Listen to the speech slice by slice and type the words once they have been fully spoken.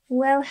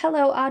Well,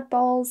 hello,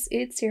 oddballs.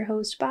 It's your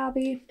host,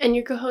 Bobby. And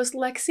your co-host,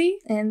 Lexi.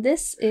 And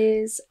this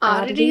is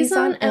Oddities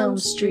on Elm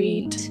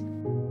Street.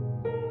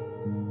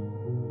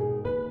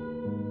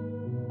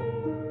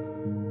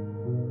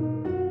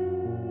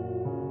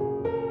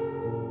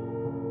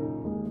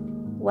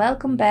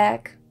 Welcome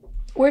back.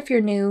 Or if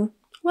you're new,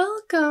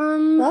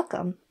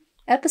 welcome.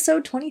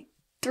 Episode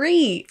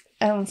 23.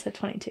 I almost said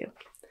 22.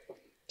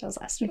 That was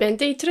last week.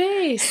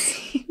 23.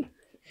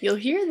 You'll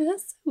hear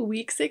this.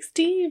 Week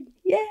 16.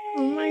 Yay!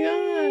 Oh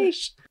my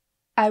gosh.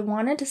 I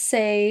wanted to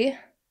say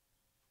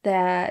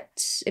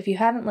that if you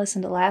haven't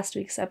listened to last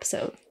week's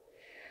episode,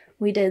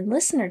 we did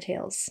listener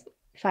tales,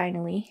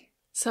 finally.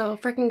 So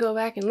frickin' go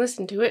back and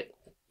listen to it.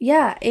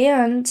 Yeah,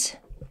 and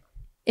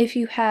if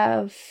you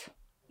have,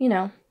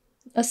 a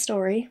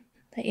story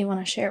that you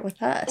want to share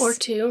with us. Or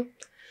two.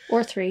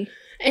 Or three.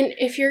 And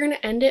if you're going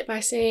to end it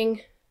by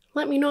saying,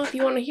 let me know if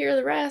you want to hear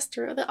the rest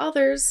or the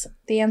others.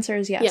 The answer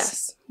is yes.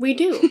 Yes, we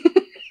do.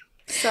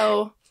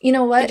 So, you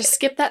know what? Just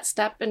skip that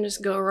step and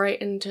just go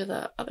right into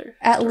the other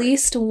At story.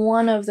 least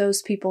one of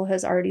those people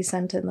has already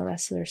sent in the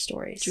rest of their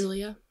stories.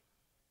 Julia?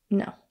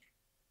 No.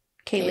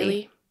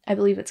 Kaylee. I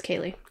believe it's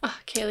Kaylee.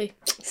 Ah, Kaylee.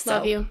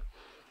 Love you.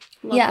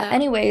 Love that.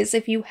 Anyways,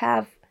 if you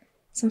have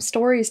some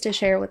stories to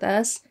share with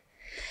us,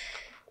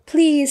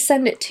 please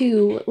send it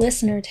to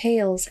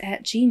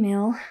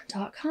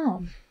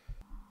listenertales@gmail.com.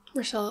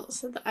 Rochelle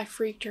said that I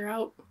freaked her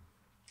out.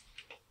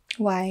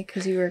 Why?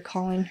 Because you were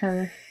calling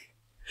her?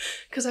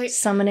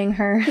 Summoning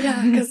her?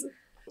 Yeah, because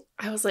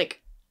I was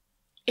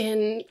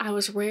I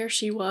was where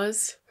she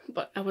was,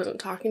 but I wasn't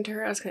talking to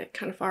her. I was kind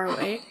of far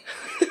away.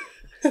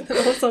 And then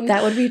all of a sudden,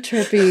 that would be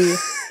trippy.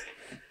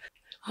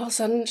 All of a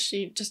sudden,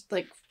 she just,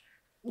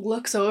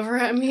 looks over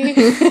at me,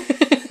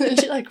 and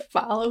she,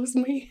 follows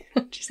me.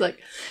 She's like,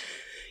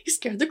 you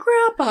scared the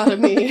crap out of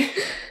me.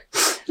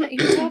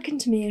 You're talking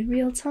to me in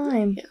real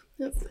time. Yeah,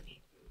 that's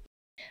funny.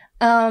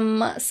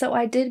 So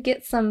I did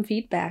get some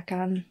feedback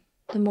on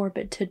the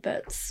morbid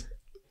tidbits.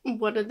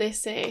 What did they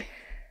say?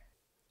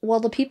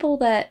 Well, the people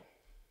that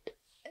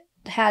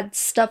had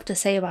stuff to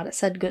say about it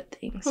said good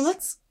things. Well,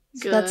 that's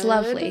good. So that's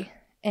lovely,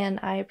 and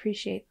I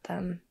appreciate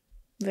them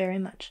very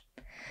much.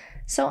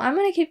 So I'm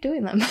gonna keep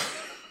doing them.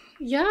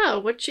 Yeah,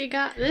 what you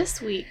got this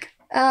week?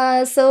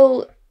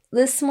 So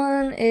this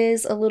one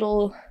is a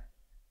little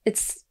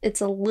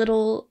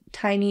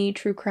tiny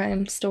true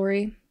crime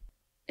story.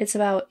 It's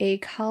about a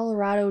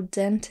Colorado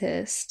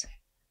dentist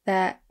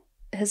that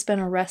has been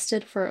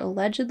arrested for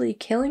allegedly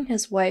killing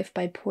his wife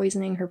by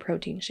poisoning her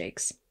protein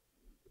shakes.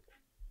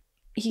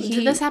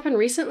 Did this happen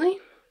recently?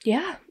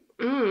 Yeah.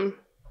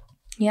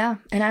 Yeah,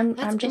 and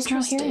I'm just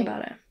now hearing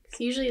about it.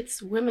 Usually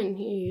it's women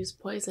who use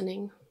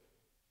poisoning.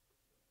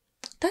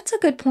 That's a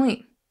good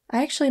point.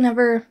 I actually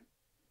never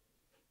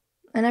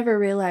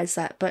realized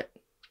that, but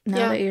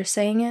now that you're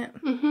saying it,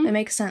 it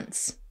makes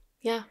sense.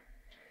 Yeah.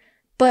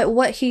 But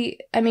what he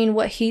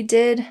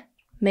did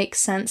makes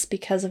sense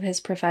because of his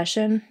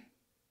profession,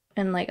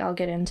 and I'll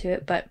get into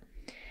it, but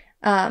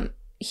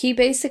he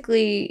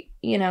basically,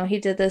 he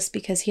did this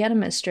because he had a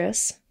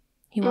mistress.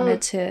 He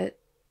wanted to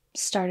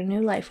start a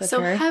new life with her.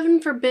 So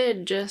heaven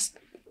forbid just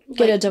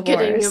get a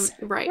divorce.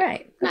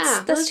 Right.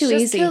 That's too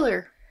easy. Kill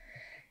her.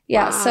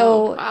 Yeah, wow.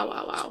 so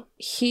Wow.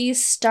 He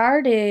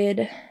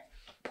started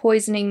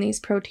poisoning these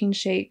protein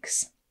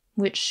shakes,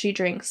 which she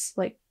drinks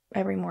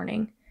every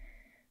morning,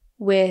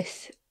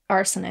 with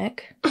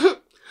arsenic.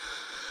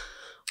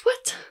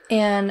 What?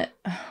 And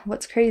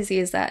what's crazy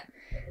is that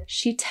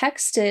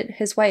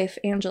his wife,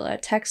 Angela,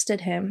 texted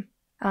him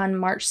on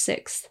March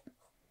 6th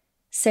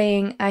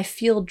saying, "I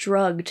feel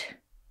drugged."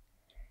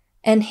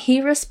 And he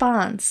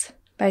responds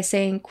by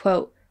saying,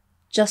 quote,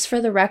 "Just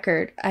for the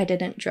record, I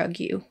didn't drug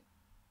you."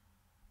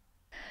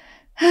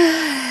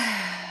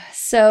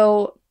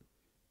 So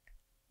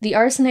the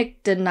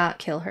arsenic did not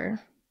kill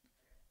her.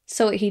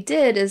 So what he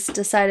did is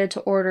decided to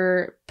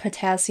order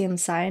potassium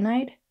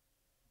cyanide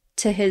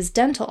to his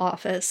dental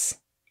office.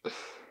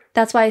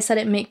 That's why I said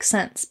it makes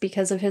sense,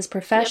 because of his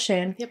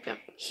profession. Yep.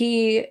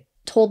 He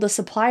told the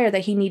supplier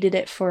that he needed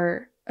it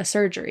for a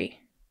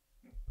surgery.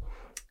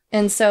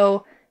 And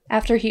so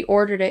after he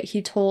ordered it,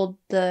 he told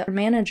the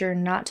manager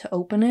not to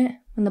open it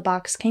when the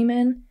box came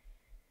in,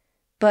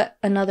 but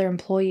another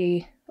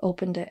employee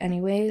opened it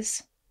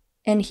anyways.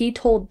 And he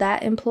told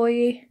that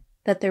employee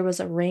that there was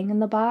a ring in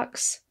the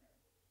box.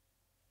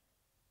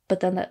 But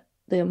then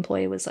the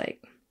employee was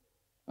like,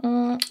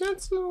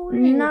 that's no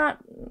ring.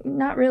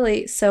 Not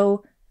really.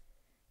 So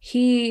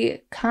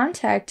he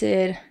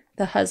contacted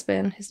the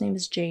husband. His name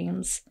is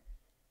James.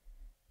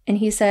 And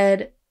he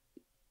said,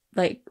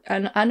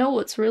 I know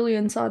what's really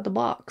inside the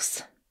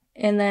box.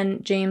 And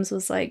then James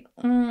was like,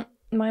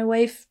 my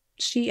wife,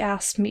 she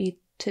asked me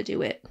to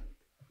do it.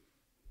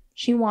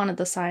 She wanted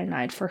the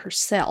cyanide for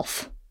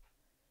herself.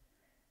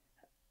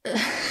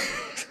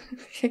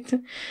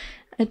 It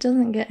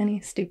doesn't get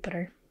any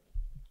stupider.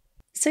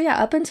 So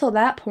yeah, up until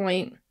that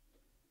point,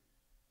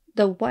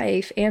 the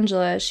wife,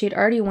 Angela, she had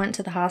already went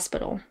to the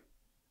hospital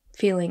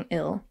feeling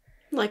ill.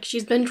 Like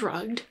she's been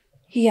drugged.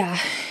 Yeah.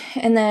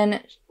 And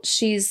then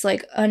she's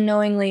like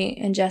unknowingly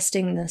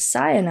ingesting the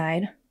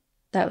cyanide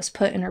that was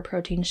put in her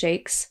protein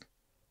shakes.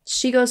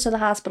 She goes to the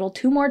hospital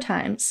 2 more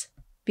times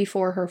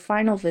before her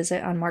final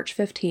visit on March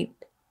 15th.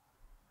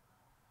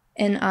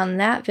 And on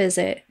that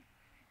visit,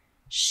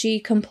 she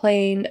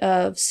complained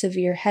of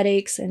severe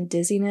headaches and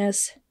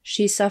dizziness.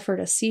 She suffered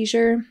a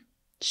seizure.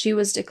 She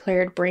was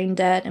declared brain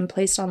dead and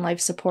placed on life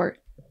support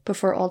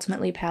before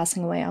ultimately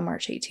passing away on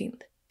March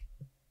 18th.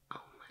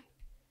 Oh my.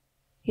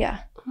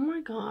 Yeah. Oh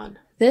my God.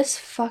 This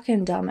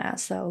fucking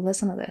dumbass, though,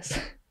 listen to this.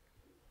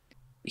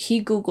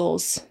 He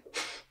Googles.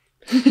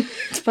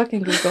 It's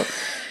fucking Google.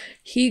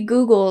 He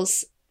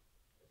Googles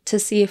to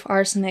see if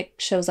arsenic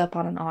shows up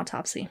on an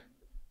autopsy.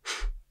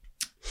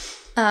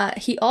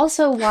 He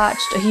also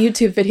watched a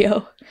YouTube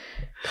video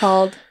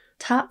called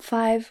Top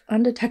 5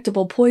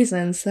 Undetectable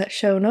Poisons That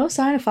Show No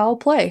Sign of Foul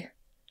Play.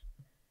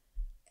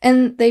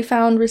 And they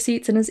found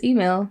receipts in his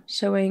email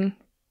showing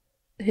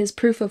his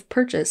proof of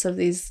purchase of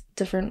these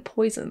different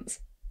poisons.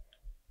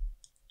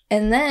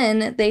 And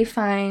then they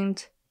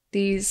find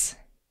these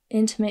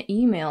intimate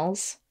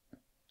emails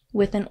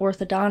with an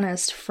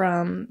orthodontist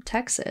from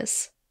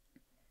Texas.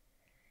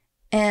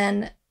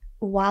 And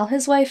while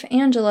his wife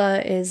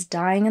Angela is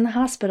dying in the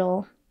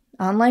hospital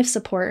on life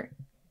support,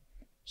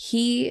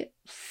 he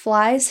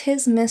flies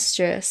his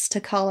mistress to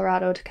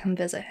Colorado to come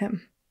visit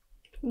him.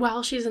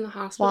 While she's in the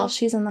hospital? While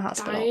she's in the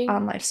hospital dying?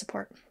 on life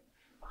support.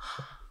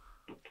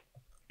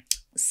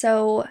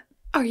 So...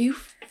 Are you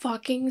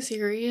fucking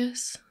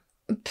serious?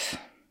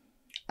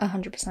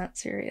 100%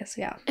 serious,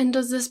 yeah. And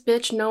does this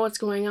bitch know what's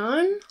going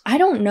on? I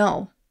don't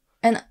know.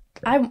 And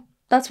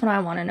that's what I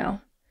want to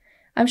know.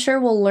 I'm sure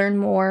we'll learn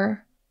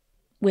more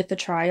with the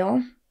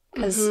trial,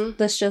 because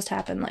this just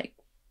happened like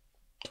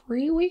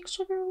 3 weeks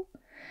ago.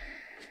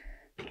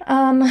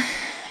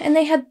 And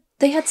they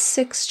had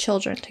 6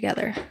 children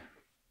together.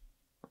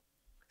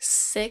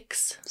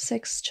 6?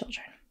 6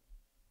 children.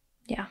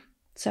 Yeah.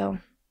 So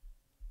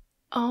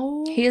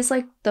oh, he is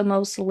like the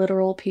most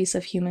literal piece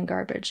of human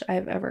garbage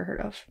I've ever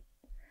heard of.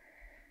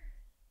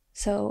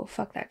 So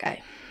fuck that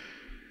guy.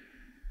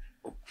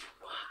 Wow.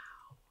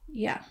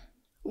 Yeah.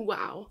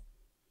 Wow.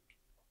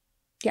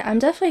 Yeah, I'm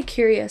definitely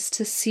curious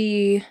to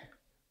see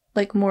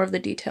like more of the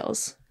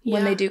details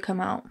when they do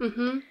come out.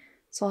 Mm-hmm.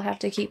 So I'll have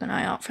to keep an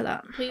eye out for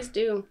that. Please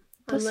do.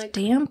 This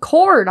damn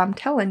cord, I'm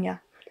telling you.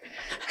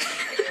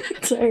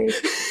 Sorry.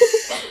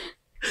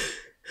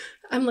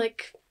 I'm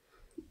like,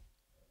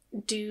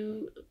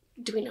 do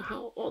we know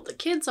how old the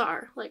kids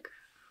are? Like,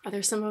 are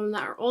there some of them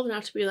that are old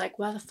enough to be like,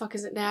 why the fuck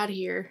isn't dad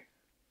here?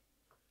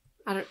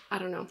 I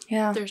don't know.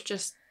 Yeah. There's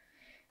just,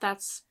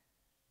 that's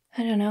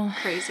I don't know.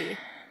 crazy.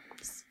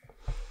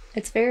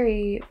 It's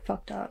very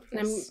fucked up. And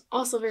I'm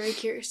also very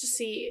curious to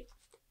see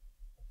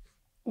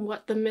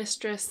what the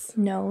mistress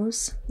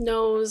knows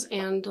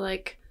and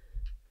like,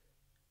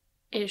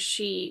 is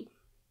she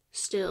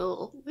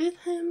still with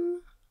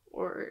him,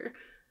 or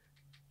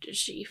did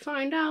she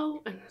find out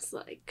and it's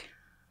like,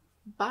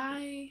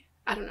 bye?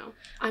 I don't know.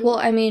 Well,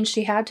 I mean,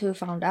 she had to have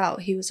found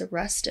out. He was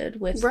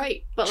arrested with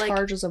but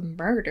charges of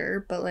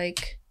murder,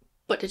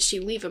 but did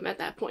she leave him at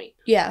that point?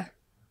 Yeah.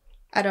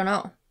 I don't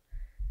know.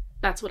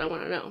 That's what I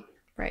want to know.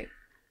 Right.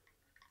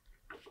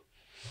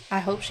 I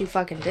hope she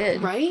fucking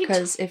did. Right?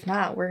 Because if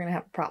not, we're going to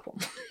have a problem.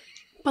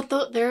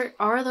 But there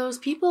are those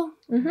people.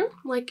 Mm-hmm.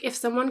 Like, if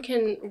someone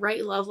can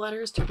write love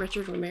letters to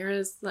Richard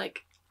Ramirez,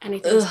 like,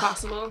 anything's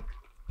possible.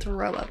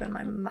 Throw up in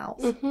my mouth.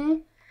 Mm-hmm.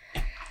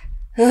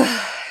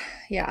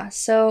 Yeah,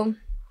 so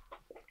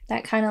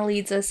that kind of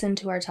leads us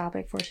into our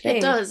topic for today.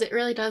 It does. It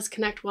really does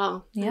connect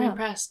well. Yeah. I'm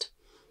impressed.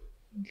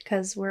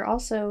 Because we're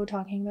also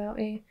talking about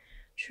a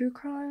true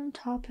crime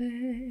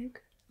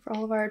topic for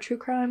all of our true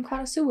crime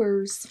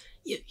connoisseurs.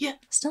 Yeah.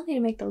 Still need to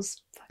make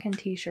those fucking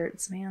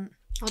t-shirts, man.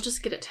 I'll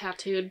just get it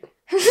tattooed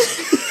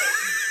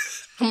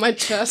on my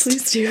chest.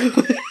 Please do.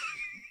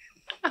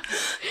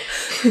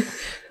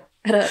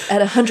 at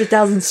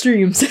 100,000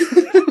 streams.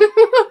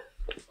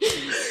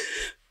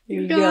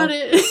 You got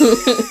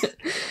it.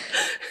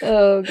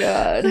 Oh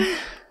god,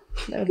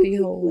 that would be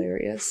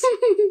hilarious.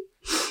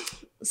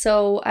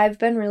 So I've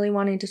been really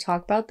wanting to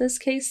talk about this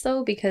case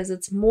though, because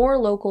it's more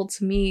local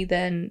to me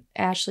than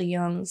Ashley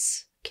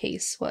Young's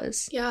case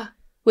was. Yeah.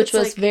 Which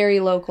was like, very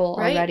local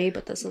right? already,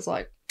 but this is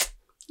like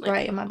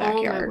right in my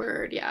backyard. Oh my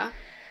word, yeah.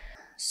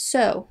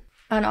 So,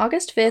 on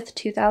August 5th,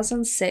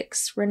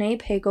 2006, Renee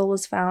Pagel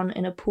was found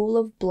in a pool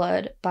of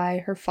blood by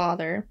her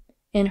father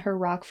in her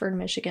Rockford,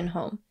 Michigan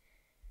home.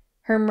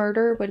 Her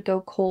murder would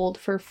go cold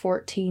for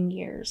 14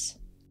 years.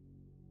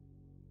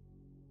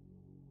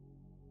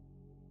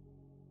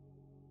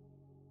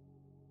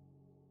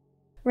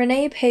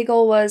 Renee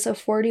Pagel was a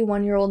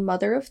 41-year-old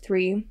mother of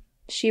 3.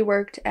 She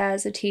worked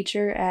as a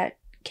teacher at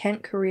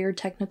Kent Career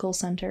Technical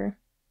Center,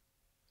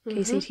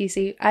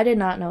 KCTC. I did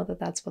not know that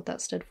that's what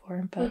that stood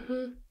for, but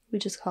we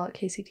just call it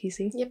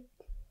KCTC.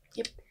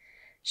 Yep.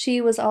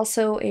 She was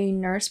also a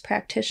nurse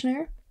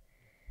practitioner,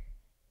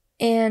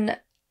 and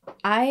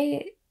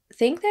I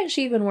think that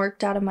she even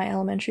worked out of my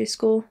elementary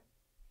school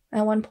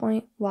at one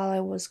point while I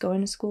was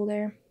going to school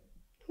there.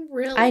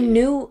 Really? I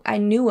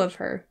knew of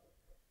her.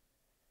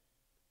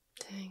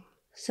 Dang.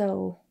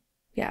 So,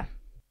 yeah.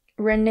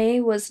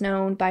 Renee was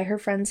known by her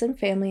friends and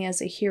family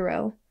as a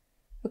hero.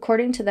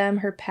 According to them,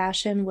 her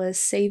passion was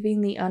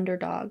saving the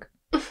underdog,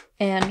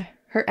 and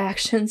her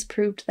actions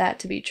proved that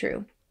to be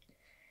true.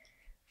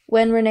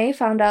 When Renee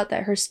found out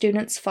that her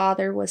student's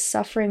father was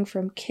suffering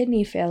from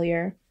kidney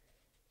failure,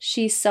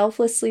 she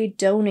selflessly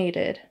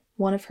donated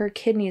one of her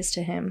kidneys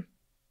to him,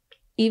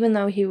 even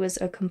though he was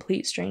a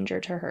complete stranger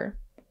to her.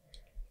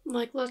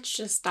 Like, let's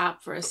just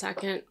stop for a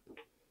second.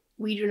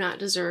 We do not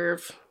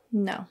deserve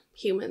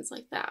humans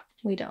like that.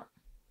 We don't.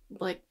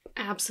 Like,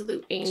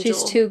 absolute angel.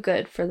 She's too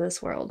good for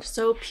this world.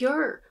 So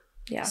pure.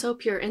 Yeah. So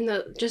pure. And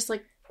just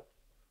like,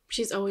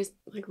 she's always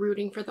like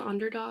rooting for the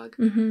underdog.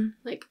 Mm-hmm.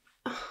 Like,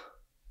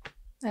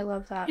 I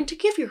love that. And to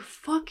give your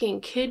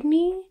fucking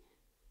kidney?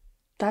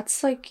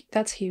 That's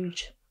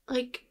huge.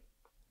 Like,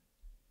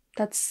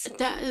 that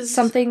is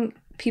something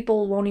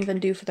people won't even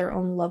do for their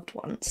own loved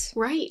ones.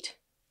 Right.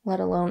 Let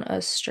alone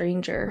a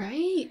stranger.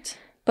 Right.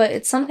 But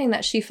it's something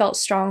that she felt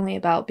strongly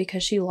about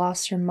because she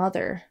lost her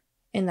mother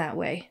in that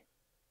way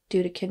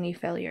due to kidney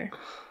failure. Wow.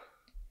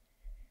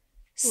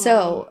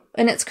 So,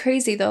 and it's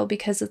crazy though,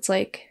 because it's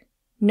like,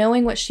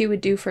 knowing what she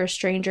would do for a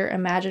stranger,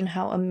 imagine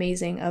how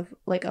amazing of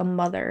like a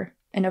mother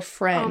and a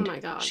friend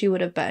she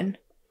would have been.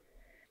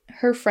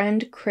 Her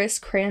friend Chris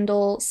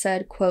Crandall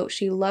said, quote,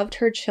 "She loved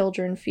her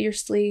children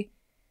fiercely.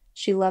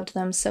 She loved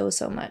them so,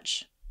 so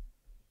much."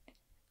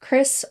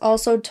 Chris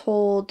also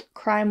told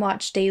Crime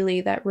Watch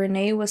Daily that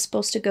Renee was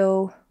supposed to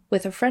go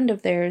with a friend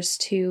of theirs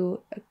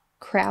to a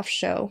craft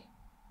show,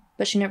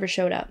 but she never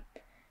showed up.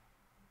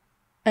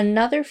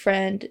 Another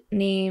friend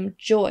named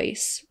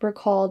Joyce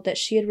recalled that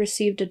she had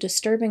received a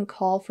disturbing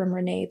call from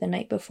Renee the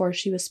night before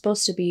she was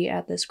supposed to be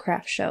at this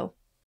craft show.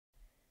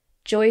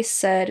 Joyce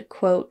said,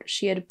 quote,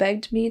 "She had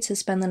begged me to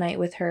spend the night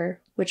with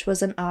her, which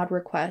was an odd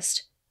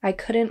request. I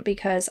couldn't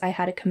because I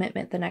had a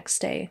commitment the next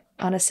day,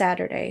 on a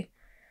Saturday,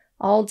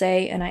 all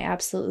day, and I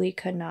absolutely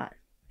could not,"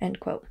 end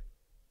quote.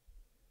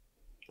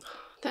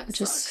 That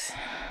just,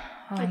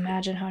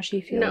 imagine how she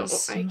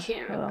feels. No, I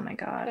can't. Oh my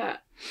God.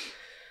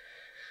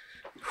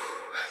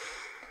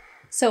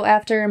 So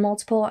after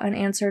multiple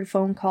unanswered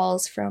phone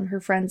calls from her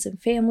friends and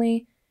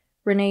family,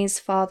 Renee's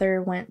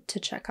father went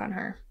to check on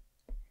her.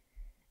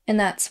 And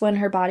that's when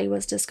her body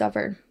was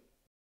discovered.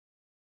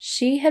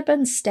 She had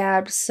been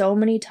stabbed so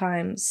many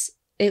times,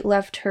 it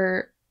left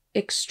her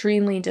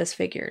extremely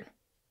disfigured.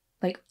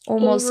 Like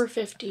almost over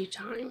 50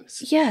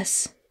 times.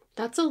 Yes.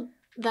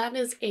 That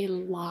is a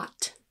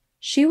lot.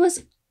 She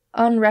was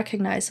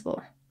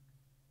unrecognizable.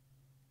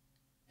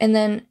 And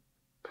then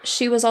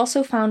she was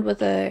also found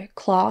with a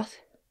cloth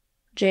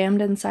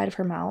jammed inside of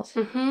her mouth.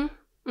 Mm-hmm.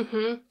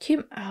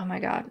 Mm-hmm. Oh my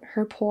God.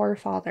 Her poor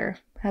father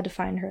had to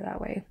find her that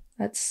way.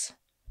 That's...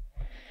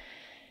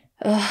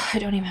 I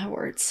don't even have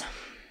words.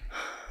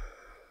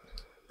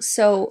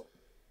 So,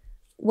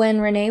 when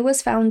Renee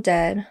was found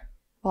dead,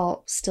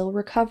 while still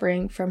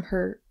recovering from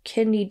her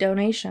kidney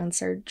donation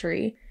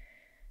surgery,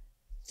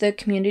 the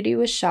community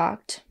was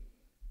shocked.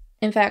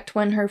 In fact,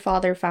 when her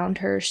father found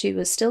her, she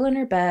was still in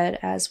her bed,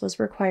 as was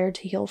required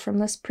to heal from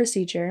this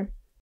procedure.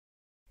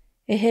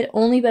 It had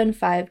only been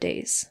 5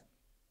 days.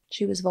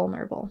 She was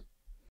vulnerable.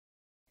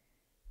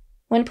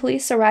 When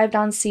police arrived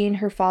on scene,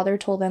 her father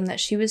told them that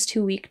she was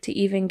too weak to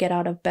even get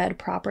out of bed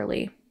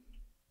properly.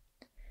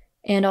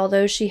 And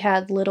although she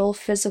had little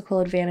physical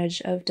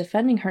advantage of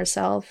defending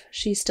herself,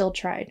 she still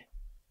tried.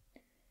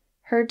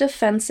 Her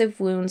defensive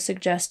wounds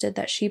suggested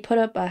that she put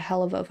up a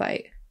hell of a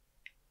fight.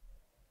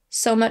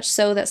 So much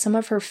so that some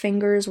of her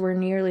fingers were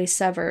nearly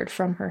severed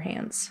from her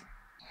hands.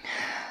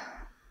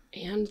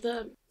 And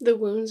the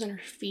wounds on her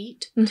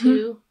feet, mm-hmm.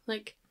 too.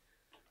 Like,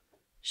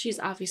 she's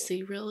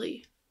obviously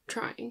really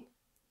trying.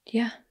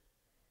 Yeah.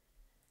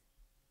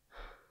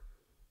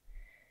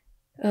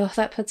 Oh,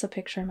 that puts a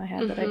picture in my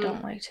head that I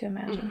don't like to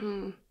imagine.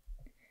 Mm-hmm.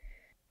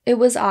 It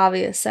was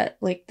obvious that,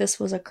 like, this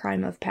was a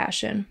crime of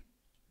passion.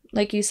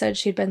 Like you said,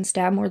 she'd been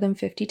stabbed more than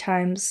 50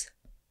 times,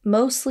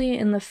 mostly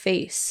in the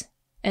face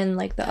and,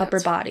 like, the upper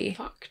body.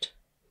 Fucked.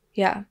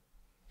 Yeah.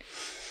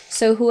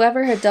 So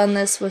whoever had done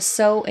this was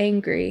so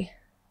angry,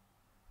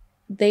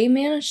 they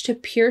managed to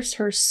pierce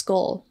her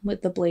skull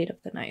with the blade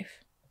of the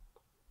knife.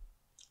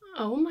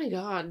 Oh my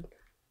God.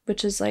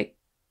 Which is, like,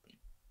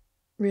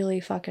 really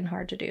fucking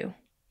hard to do.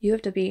 You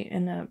have to be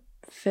in a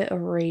fit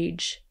of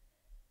rage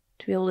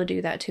to be able to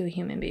do that to a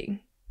human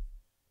being.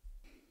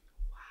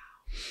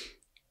 Wow.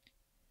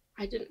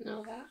 I didn't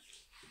know that.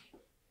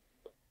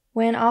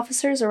 When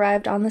officers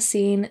arrived on the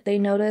scene, they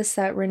noticed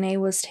that Renee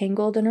was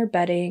tangled in her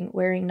bedding,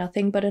 wearing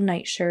nothing but a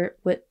nightshirt,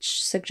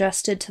 which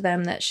suggested to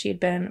them that she had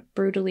been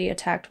brutally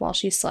attacked while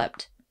she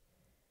slept.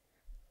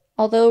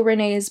 Although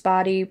Renee's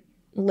body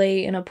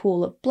lay in a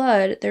pool of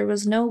blood, there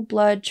was no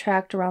blood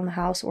tracked around the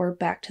house or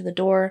back to the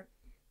door.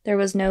 There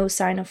was no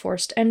sign of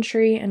forced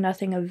entry, and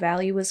nothing of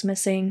value was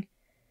missing.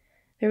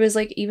 There was,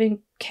 like, even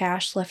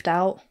cash left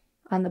out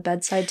on the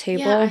bedside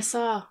table. Yeah, I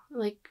saw,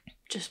 like,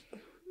 just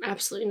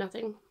absolutely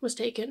nothing was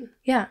taken.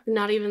 Yeah.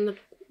 Not even the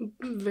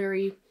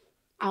very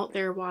out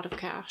there wad of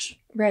cash.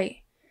 Right.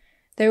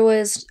 There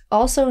was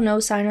also no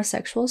sign of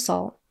sexual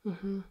assault,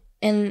 Mm-hmm.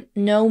 and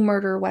no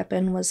murder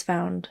weapon was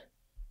found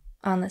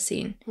on the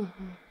scene.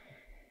 Mm-hmm.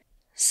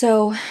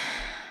 So,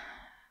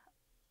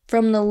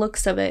 from the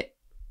looks of it,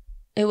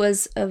 it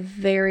was a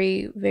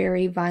very,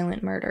 very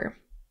violent murder.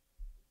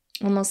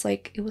 Almost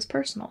like it was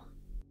personal.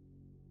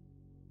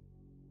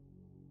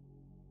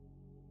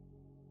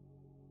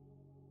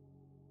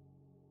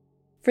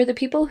 For the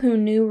people who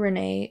knew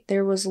Renee,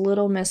 there was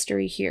little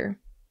mystery here.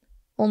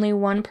 Only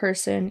one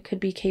person could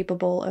be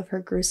capable of her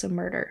gruesome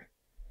murder.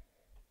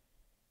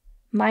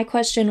 My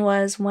question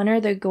was, when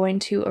are they going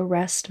to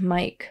arrest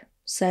Mike?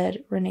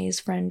 Said Renee's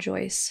friend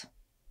Joyce.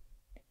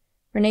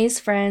 Renee's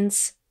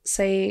friends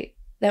say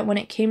that when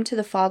it came to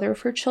the father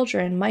of her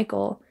children,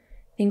 Michael,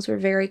 things were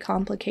very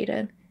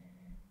complicated.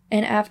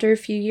 And after a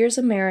few years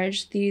of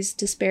marriage, these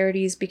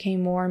disparities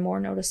became more and more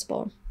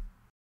noticeable.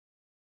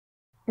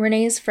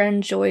 Renee's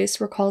friend Joyce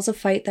recalls a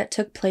fight that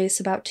took place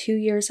about 2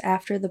 years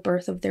after the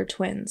birth of their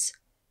twins.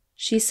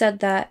 She said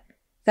that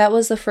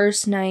was the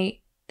first night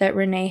that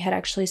Renee had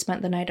actually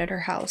spent the night at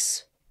her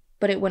house,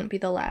 but it wouldn't be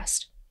the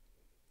last.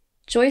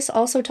 Joyce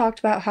also talked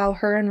about how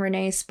her and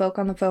Renee spoke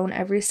on the phone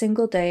every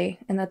single day,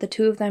 and that the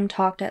two of them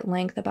talked at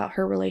length about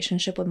her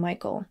relationship with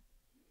Michael.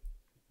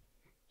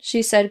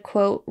 She said,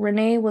 quote,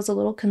 Renee was a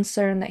little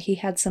concerned that he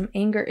had some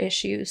anger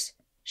issues.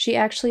 She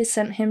actually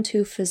sent him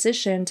to a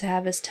physician to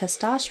have his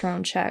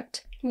testosterone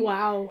checked.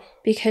 Wow.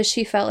 Because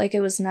she felt like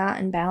it was not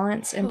in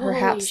balance, and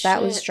perhaps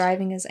that was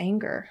driving his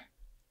anger.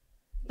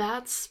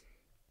 That's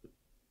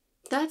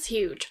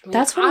huge. I mean,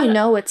 that's when you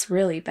know it's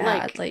really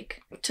bad.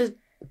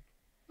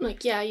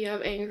 Yeah, you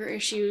have anger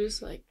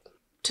issues. Like,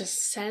 to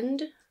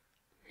send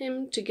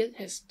him to get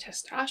his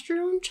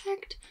testosterone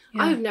checked?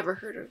 Yeah. I've never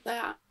heard of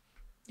that.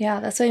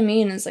 Yeah, that's what I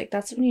mean. Is like,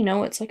 that's when you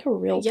know it's like a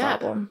real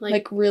problem.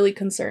 Like really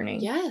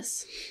concerning.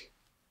 Yes.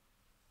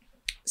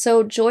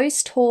 So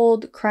Joyce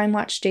told Crime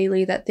Watch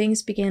Daily that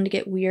things began to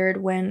get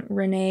weird when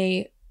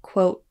Renee,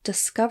 quote,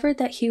 discovered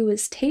that he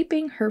was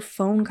taping her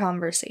phone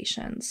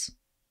conversations.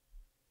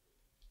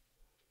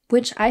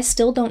 Which I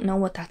still don't know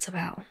what that's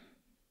about.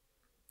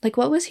 Like,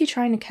 what was he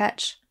trying to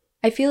catch?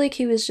 I feel like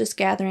he was just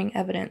gathering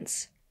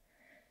evidence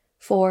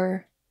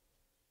for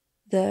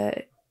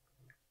the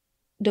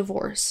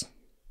divorce,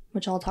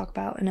 which I'll talk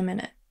about in a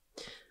minute.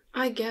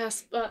 I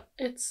guess, but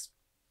it's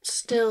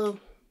still...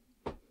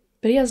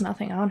 But he has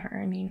nothing on her,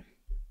 I mean.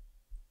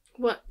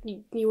 What,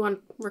 you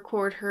want to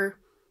record her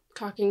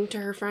talking to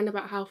her friend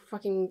about how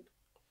fucking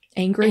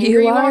angry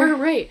you are?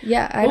 Right.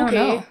 Yeah, I don't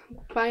know.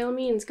 By all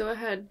means, go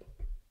ahead.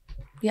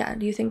 Yeah,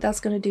 do you think that's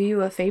going to do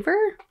you a favor?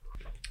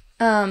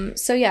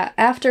 So yeah,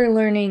 after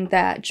learning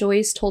that,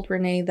 Joyce told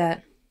Renee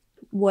that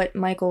what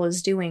Michael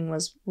was doing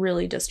was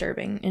really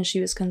disturbing, and she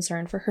was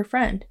concerned for her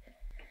friend.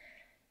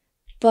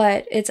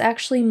 But it's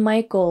actually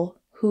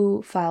Michael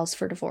who files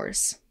for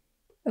divorce.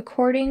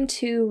 According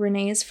to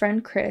Renee's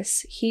friend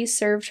Chris, he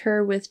served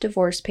her with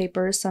divorce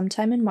papers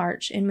sometime in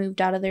March and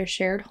moved out of their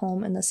shared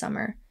home in the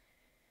summer.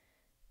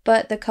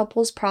 But the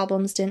couple's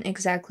problems didn't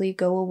exactly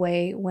go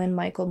away when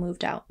Michael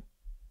moved out.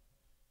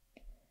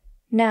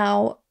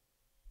 Now,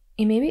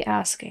 you may be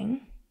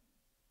asking,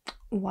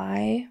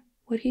 why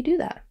would he do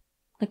that?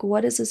 Like,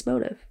 what is his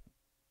motive?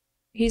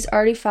 He's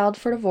already filed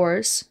for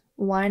divorce.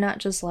 Why not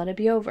just let it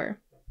be over?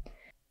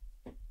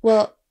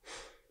 Well,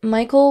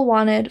 Michael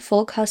wanted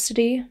full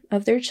custody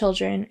of their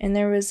children, and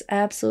there was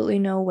absolutely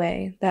no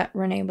way that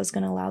Renee was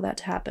going to allow that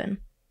to happen.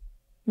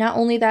 Not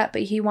only that,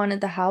 but he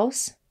wanted the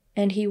house,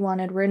 and he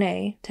wanted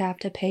Renee to have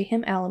to pay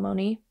him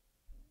alimony.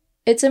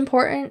 It's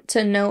important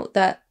to note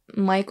that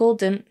Michael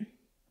didn't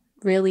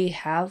really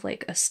have,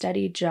 like, a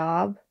steady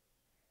job.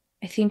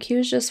 I think he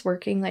was just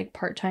working, like,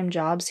 part-time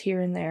jobs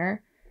here and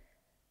there.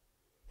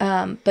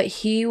 But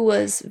he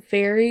was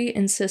very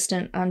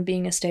insistent on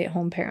being a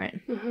stay-at-home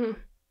parent. Mm-hmm.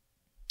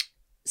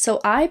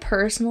 So I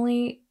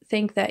personally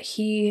think that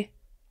he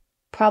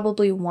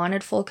probably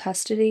wanted full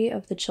custody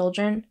of the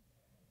children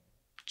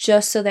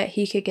just so that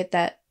he could get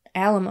that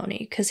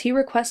alimony, because he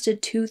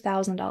requested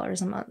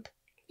 $2,000 a month.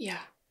 Yeah.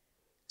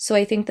 So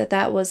I think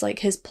that was like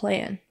his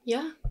plan.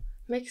 Yeah.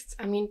 I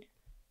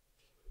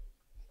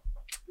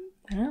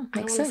don't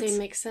want to say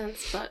makes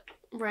sense, but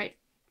right.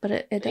 But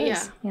it does,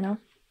 yeah. You know?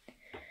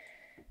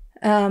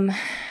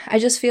 I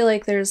just feel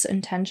like there's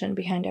intention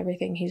behind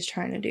everything he's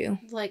trying to do.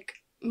 Like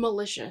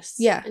malicious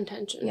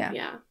intention.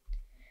 Yeah.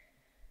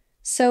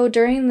 So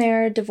during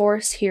their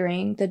divorce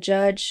hearing, the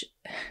judge,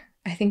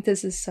 I think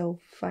this is so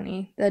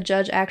funny, the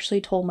judge actually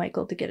told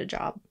Michael to get a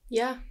job.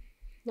 Yeah.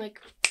 Like,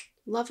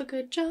 love a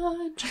good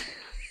judge.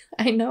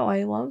 I know,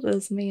 I love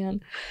this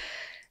man.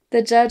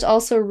 The judge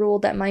also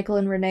ruled that Michael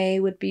and Renee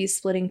would be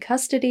splitting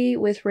custody,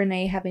 with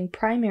Renee having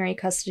primary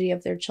custody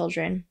of their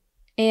children,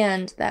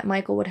 and that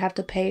Michael would have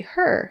to pay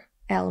her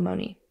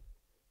alimony.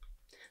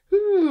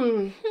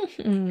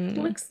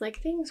 Looks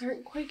like things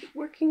aren't quite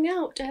working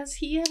out as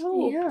he had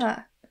hoped.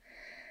 Yeah.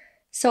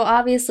 So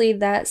obviously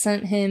that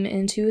sent him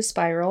into a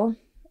spiral,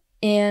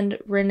 and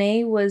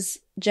Renee was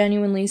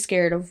genuinely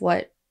scared of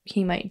what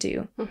he might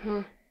do.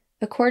 Mm-hmm.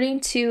 According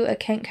to a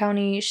Kent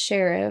County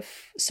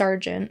sheriff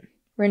sergeant,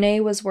 Renee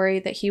was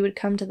worried that he would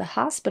come to the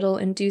hospital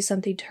and do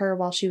something to her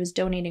while she was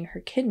donating her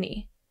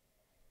kidney.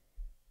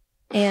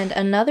 And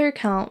another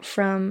account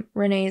from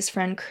Renee's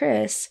friend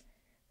Chris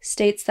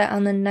states that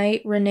on the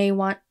night Renee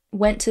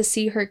went to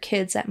see her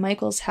kids at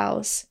Michael's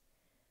house,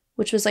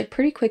 which was like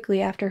pretty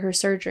quickly after her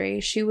surgery,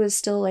 she was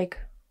still like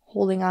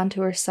holding on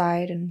to her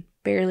side and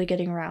barely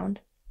getting around.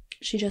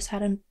 She just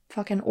had a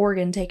fucking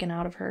organ taken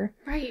out of her.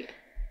 Right.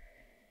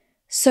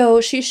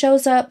 So she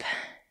shows up.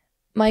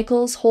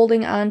 Michael's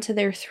holding on to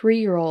their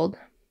 3-year-old.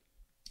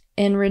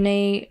 And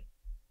Renee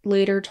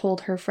later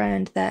told her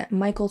friend that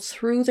Michael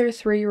threw their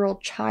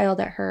 3-year-old child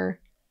at her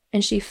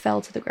and she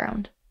fell to the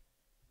ground.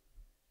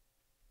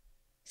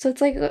 So it's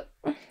like, no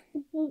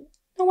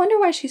wonder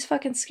why she's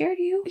fucking scared of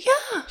you.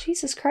 Yeah.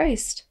 Jesus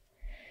Christ.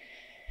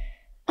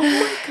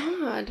 Oh my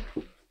God.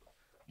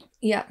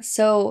 Yeah,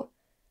 so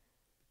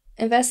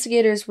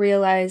investigators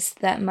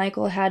realized that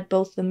Michael had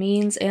both the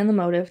means and the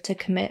motive to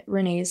commit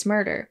Renee's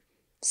murder.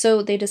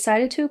 So they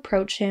decided to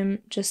approach him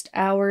just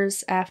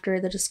hours after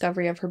the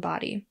discovery of her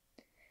body.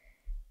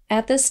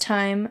 At this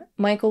time,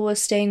 Michael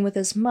was staying with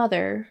his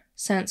mother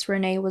since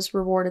Renee was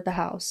rewarded the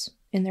house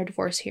in their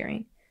divorce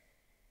hearing.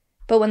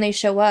 But when they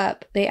show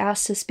up, they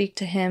ask to speak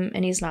to him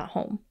and he's not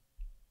home.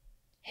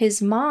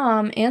 His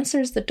mom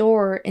answers the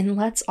door and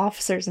lets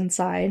officers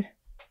inside.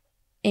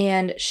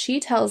 And she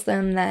tells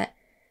them that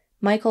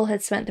Michael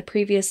had spent the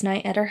previous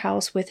night at her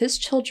house with his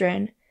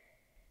children.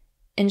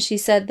 And she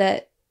said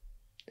that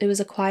it was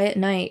a quiet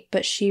night,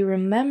 but she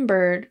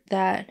remembered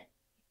that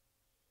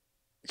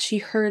she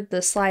heard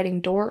the sliding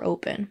door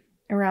open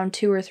around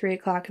 2 or 3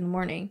 o'clock in the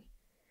morning.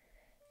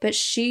 But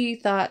she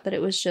thought that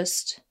it was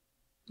just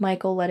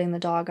Michael letting the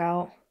dog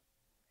out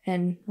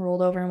and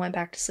rolled over and went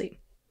back to sleep.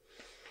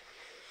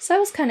 So that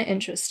was kind of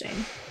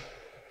interesting.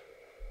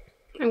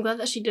 I'm glad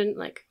that she didn't,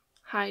 like,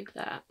 hide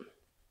that.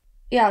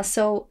 Yeah,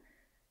 so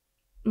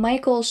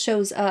Michael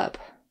shows up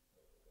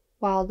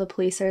while the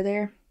police are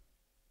there,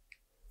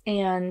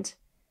 and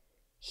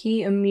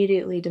he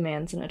immediately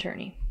demands an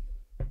attorney.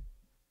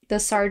 The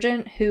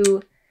sergeant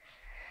who...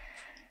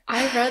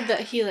 I read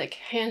that he, like,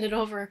 handed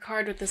over a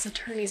card with this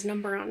attorney's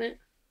number on it.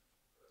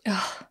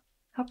 Ugh,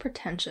 how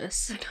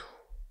pretentious. I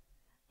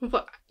know.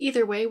 But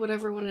either way,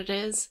 whatever one it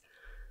is,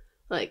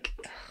 like,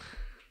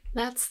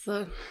 that's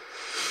a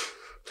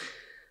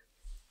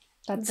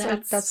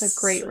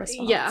great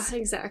response. Yeah,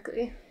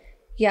 exactly.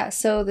 Yeah,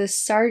 so this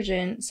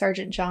Sergeant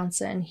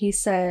Johnson, he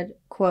said,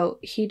 quote,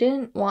 he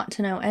didn't want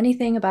to know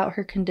anything about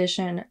her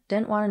condition,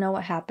 didn't want to know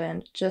what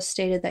happened, just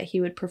stated that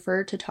he would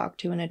prefer to talk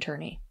to an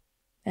attorney,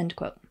 end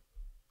quote.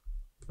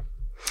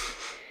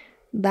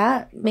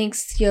 That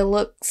makes you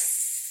look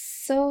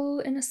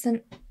so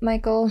innocent,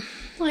 Michael.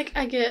 Like,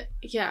 I get,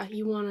 yeah,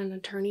 you want an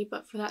attorney,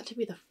 but for that to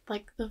be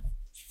the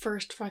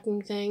first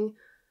fucking thing.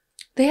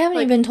 They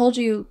haven't even told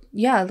you,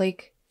 yeah,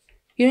 like,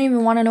 you don't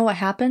even want to know what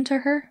happened to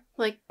her?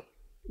 Like,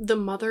 the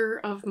mother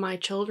of my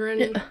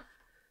children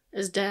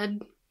is dead,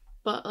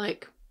 but,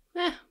 like,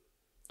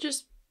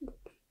 just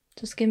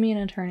give me an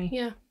attorney.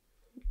 Yeah.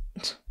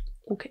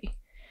 Okay.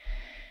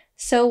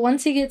 So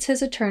once he gets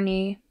his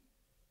attorney,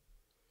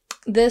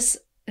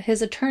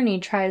 his attorney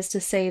tries to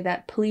say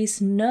that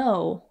police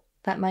know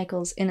that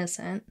Michael's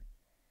innocent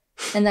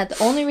and that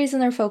the only reason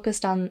they're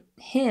focused on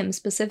him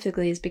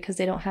specifically is because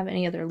they don't have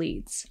any other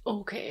leads.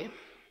 Okay.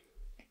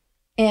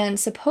 And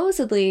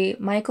supposedly,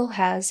 Michael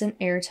has an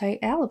airtight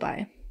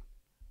alibi.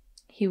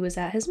 He was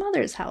at his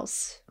mother's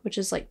house, which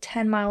is like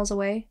 10 miles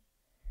away.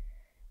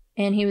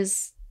 And he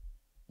was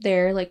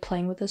there, like,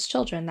 playing with his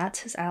children.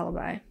 That's his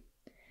alibi.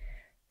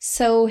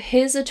 So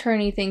his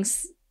attorney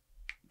thinks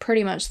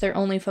pretty much they're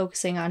only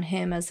focusing on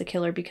him as the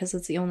killer because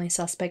it's the only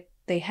suspect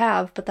they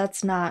have, but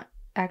that's not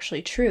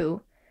actually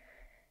true.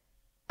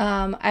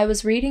 I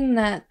was reading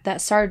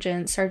that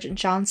Sergeant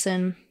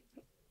Johnson,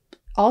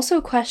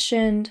 also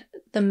questioned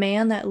the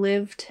man that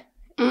lived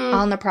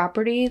on the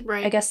property.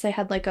 Right. I guess they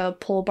had like a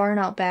pole barn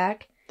out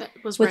back that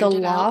was with a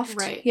rented loft. Out.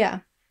 Right. Yeah.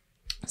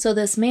 So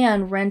this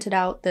man rented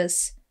out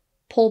this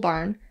pole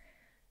barn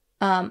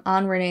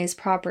on Renee's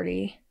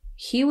property.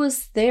 He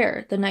was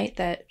there the night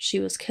that she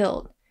was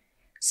killed.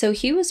 So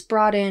he was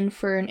brought in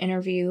for an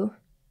interview,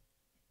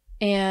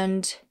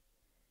 and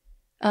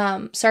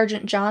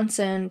Sergeant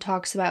Johnson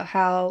talks about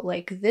how,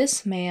 like,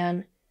 this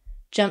man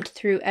jumped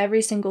through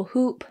every single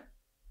hoop.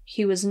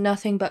 He was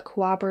nothing but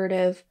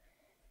cooperative,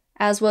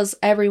 as was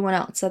everyone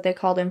else that they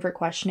called in for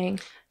questioning.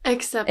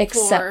 Except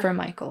for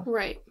Michael.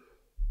 Right.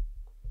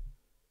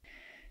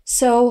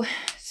 So,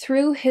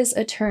 through his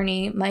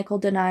attorney, Michael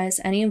denies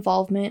any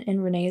involvement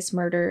in Renee's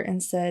murder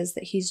and says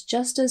that he's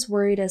just as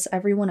worried as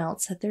everyone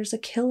else that there's a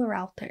killer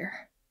out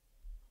there.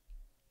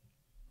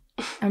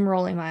 I'm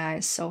rolling my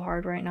eyes so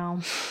hard right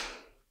now.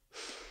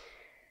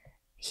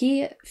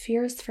 He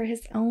fears for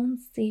his own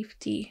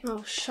safety.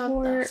 Oh, shut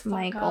Poor the fuck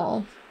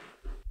Michael. up.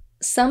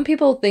 Some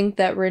people think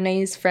that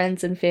Renee's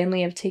friends and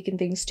family have taken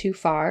things too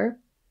far.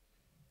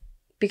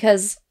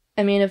 Because,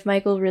 I mean, if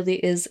Michael really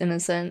is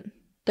innocent,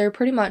 they're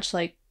pretty much,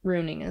 like,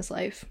 ruining his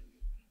life.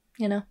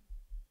 You know?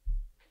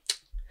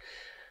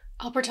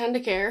 I'll pretend to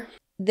care.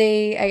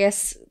 They, I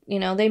guess,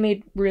 they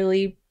made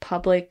really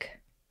public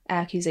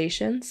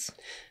accusations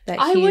that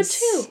I would he's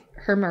too.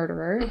 her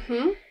murderer.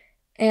 Mm-hmm.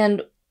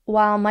 And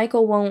while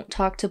Michael won't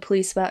talk to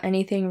police about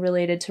anything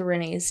related to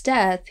Renee's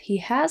death, he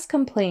has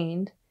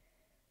complained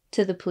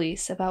to the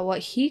police about what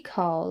he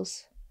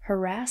calls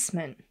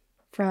harassment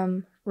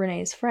from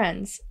Renee's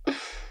friends.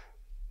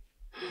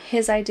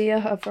 His idea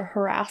of a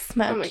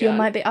harassment, you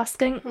might be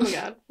asking. Oh my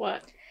god,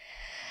 what?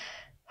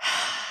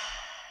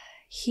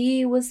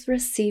 He was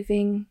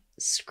receiving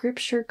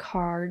scripture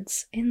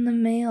cards in the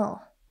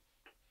mail.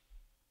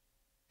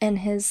 And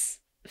his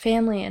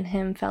family and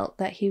him felt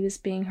that he was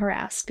being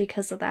harassed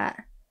because of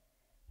that.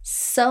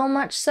 So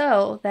much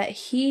so that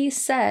he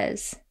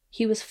says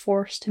he was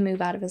forced to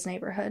move out of his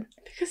neighborhood.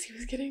 Because he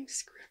was getting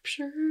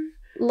scripture?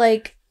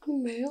 Like...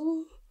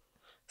 mail?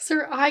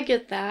 Sir, I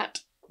get that.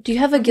 Do you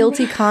have a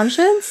guilty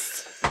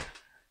conscience?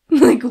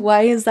 Like,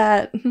 why is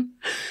that?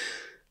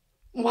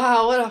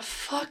 Wow, what a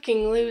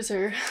fucking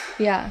loser.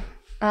 Yeah.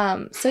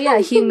 So yeah,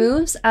 he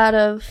moves out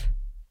of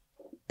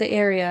the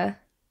area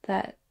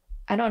that...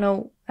 I don't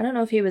know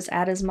if he was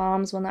at his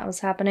mom's when that was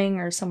happening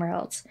or somewhere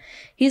else.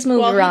 He's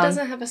moved around. Well, he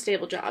doesn't have a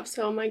stable job,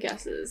 so my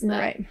guess is that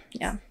right.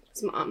 Yeah.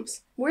 his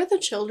mom's. Where are the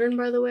children,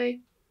 by the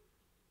way?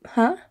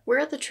 Huh? Where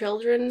are the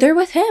children? They're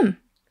with him.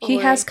 He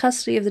Oy. has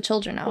custody of the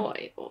children now.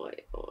 Oy, oy,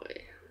 oy.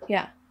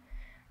 Yeah.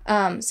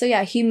 So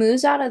yeah, he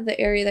moves out of the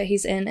area that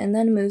he's in and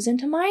then moves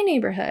into my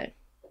neighborhood.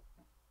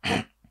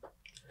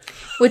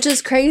 Which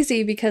is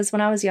crazy because when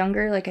I was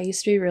younger, like I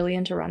used to be really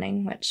into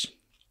running, which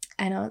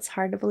I know it's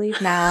hard to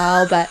believe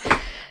now, but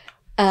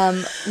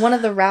one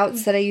of the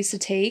routes that I used to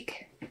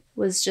take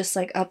was just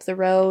like up the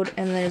road,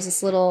 and there's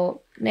this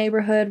little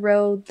neighborhood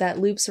road that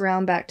loops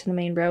around back to the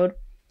main road.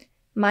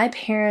 My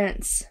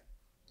parents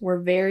were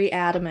very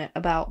adamant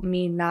about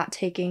me not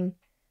taking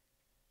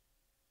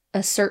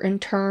a certain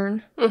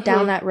turn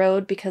down that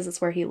road because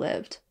it's where he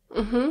lived.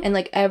 Mm-hmm. And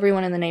like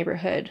everyone in the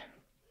neighborhood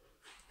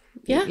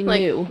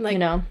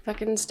knew,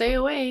 fucking stay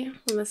away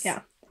from this.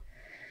 Yeah.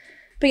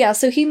 But yeah,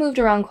 so he moved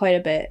around quite a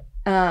bit.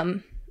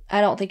 I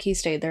don't think he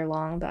stayed there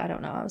long, but I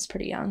don't know. I was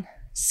pretty young.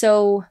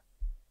 So,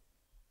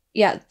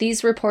 yeah,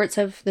 these reports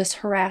of this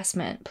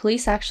harassment,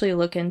 police actually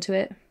look into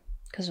it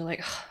because they're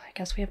like, oh, I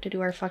guess we have to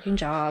do our fucking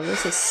job.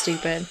 This is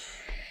stupid.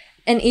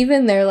 And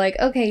even they're like,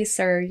 okay,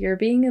 sir, you're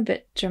being a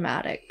bit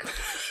dramatic.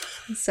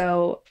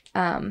 So,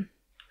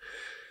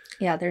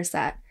 yeah, there's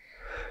that.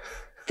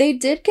 They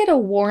did get a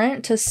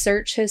warrant to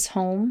search his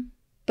home,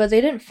 but they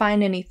didn't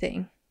find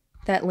anything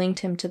that linked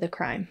him to the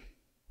crime.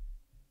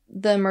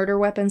 The murder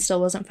weapon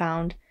still wasn't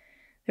found.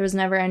 There was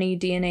never any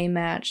DNA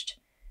matched.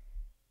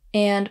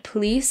 And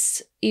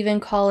police even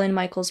call in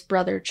Michael's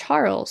brother,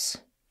 Charles,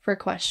 for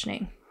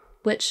questioning,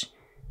 which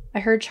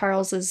I heard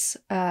Charles's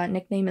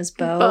nickname is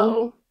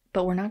Bo,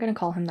 but we're not going to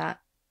call him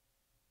that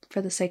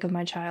for the sake of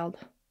my child,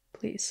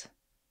 please.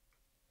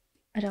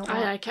 I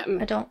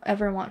don't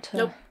ever want to.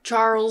 Nope.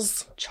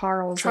 Charles.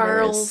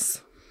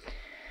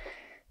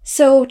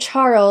 So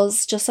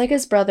Charles, just like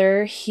his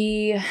brother,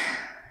 he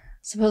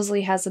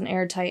supposedly has an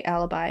airtight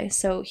alibi,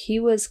 so he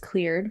was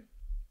cleared.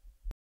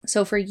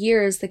 So for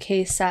years, the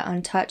case sat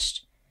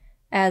untouched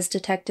as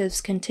detectives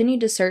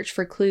continued to search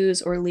for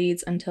clues or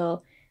leads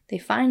until they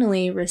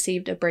finally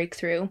received a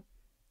breakthrough,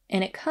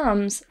 and it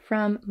comes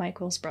from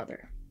Michael's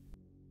brother.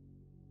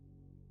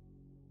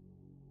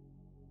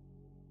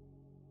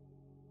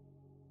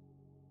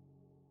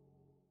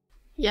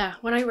 Yeah,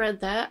 when I read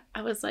that,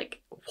 I was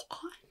like, what?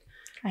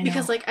 I know.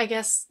 Because, I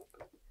guess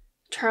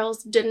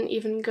Charles didn't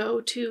even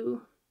go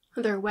to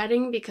their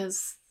wedding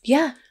because...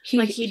 Yeah,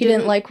 he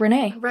didn't like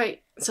Renee.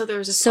 Right. So there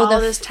was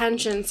this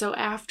tension. So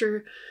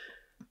after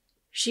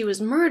she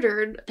was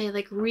murdered, they,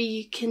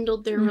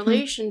 rekindled their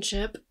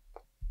relationship.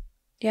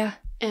 Yeah.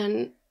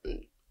 And...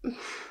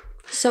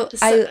 So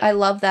I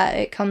love that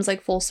it comes,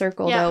 full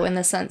circle, though, in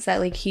the sense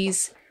that,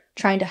 he's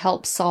trying to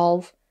help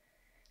solve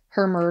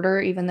her murder,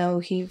 even though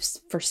he,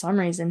 for some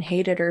reason,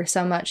 hated her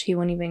so much he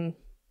wouldn't even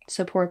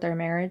support their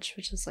marriage,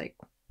 which is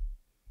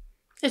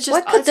it's just,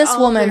 what could this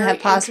woman have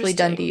possibly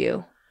done to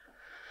you?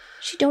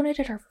 She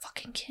donated her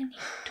fucking kidney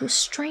to a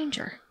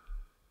stranger,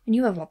 and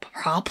you have a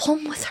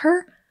problem with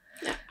her?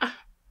 Yeah.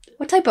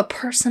 What type of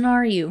person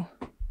are you,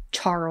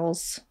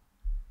 Charles?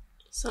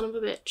 Son of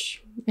a bitch.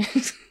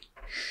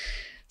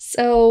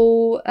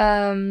 So,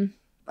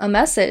 a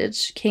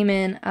message came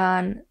in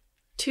on...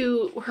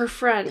 To her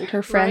friend.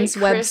 Her friend's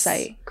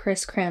website,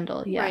 Chris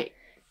Crandall. Yeah. Right.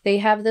 They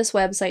have this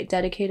website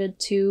dedicated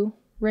to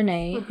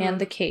Renee and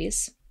the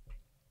case.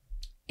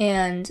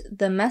 And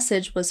the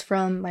message was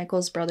from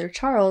Michael's brother,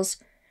 Charles,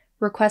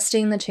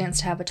 requesting the chance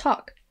to have a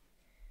talk.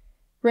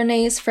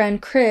 Renee's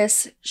friend,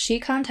 Chris, she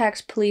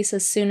contacts police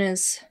as soon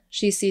as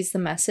she sees the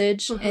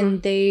message.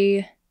 And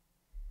they...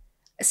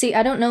 See,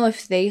 I don't know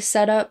if they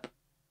set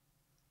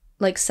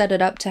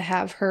it up to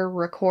have her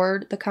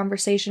record the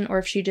conversation, or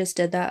if she just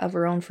did that of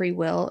her own free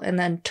will and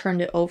then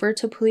turned it over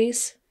to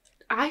police.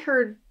 I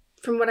heard,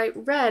 from what I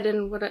read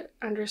and what I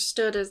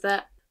understood, is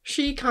that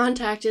she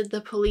contacted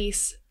the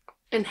police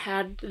and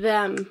had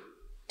them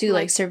do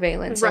like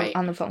surveillance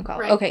on the phone call.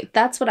 Right. Okay,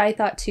 that's what I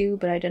thought too,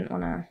 but I didn't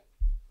want to.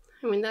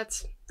 I mean,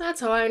 that's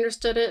how I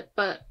understood it,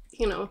 but,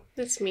 you know,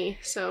 it's me,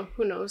 so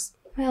who knows?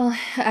 Well,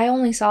 I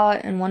only saw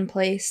it in one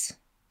place,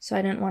 so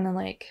I didn't want to,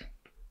 like,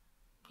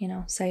 you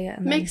know, say it.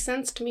 And Makes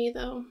sense to me,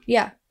 though.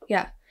 Yeah.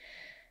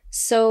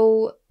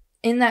 So,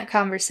 in that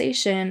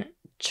conversation,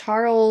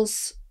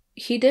 Charles,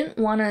 he didn't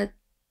want to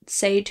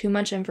say too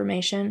much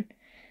information,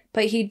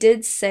 but he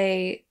did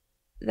say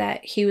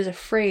that he was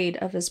afraid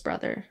of his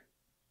brother.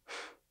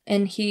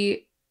 And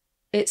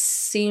it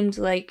seemed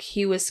like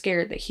he was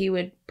scared that he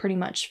would pretty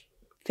much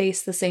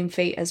face the same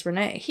fate as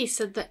Renee. He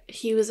said that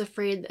he was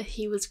afraid that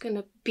he was going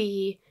to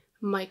be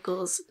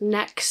Michael's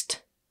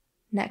next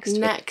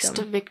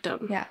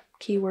victim. Yeah,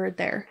 key word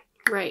there.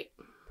 Right.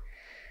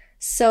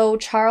 So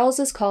Charles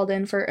is called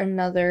in for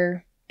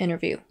another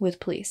interview with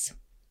police.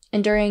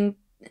 And during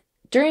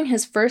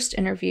his first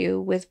interview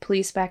with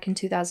police back in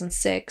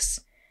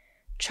 2006,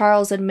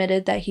 Charles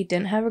admitted that he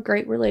didn't have a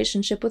great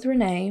relationship with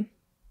Renee.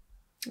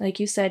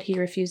 Like you said, he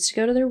refused to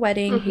go to their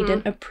wedding. Mm-hmm. He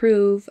didn't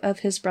approve of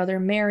his brother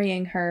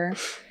marrying her.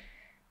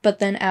 But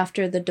then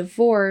after the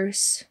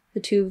divorce, the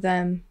two of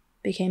them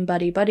became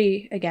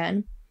buddy-buddy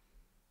again.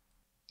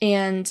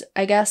 And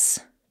I guess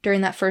during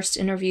that first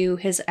interview,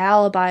 his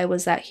alibi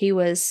was that he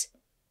was,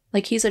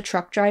 like, he's a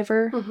truck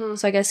driver. Mm-hmm.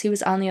 So I guess he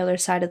was on the other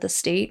side of the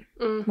state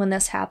when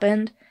this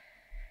happened.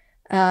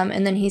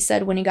 And then he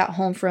said when he got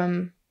home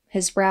from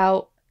his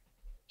route,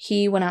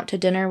 he went out to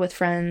dinner with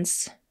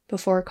friends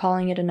before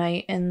calling it a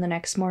night, and the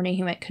next morning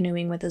he went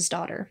canoeing with his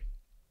daughter.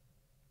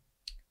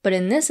 But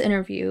in this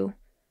interview,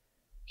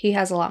 he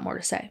has a lot more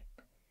to say.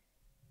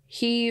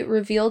 He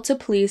revealed to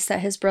police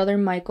that his brother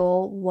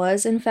Michael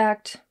was in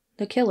fact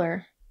the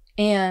killer,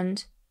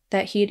 and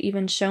that he had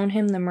even shown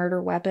him the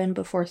murder weapon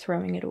before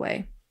throwing it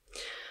away.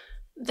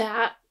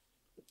 The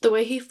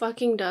way he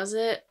fucking does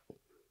it,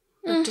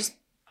 just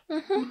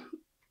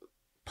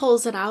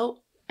pulls it out,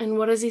 and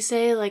what does he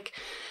say? Like,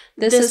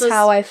 this is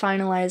how I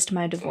finalized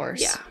my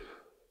divorce. Yeah.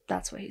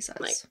 That's what he says.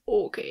 Like,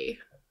 okay.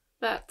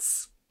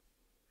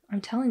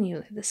 I'm telling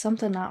you, there's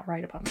something not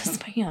right about this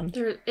man.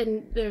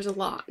 There's a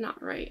lot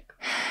not right.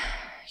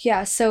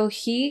 Yeah, so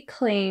he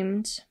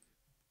claimed...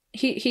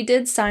 He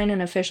did sign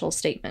an official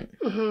statement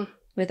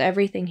with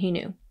everything he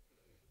knew.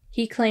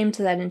 He claimed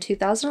that in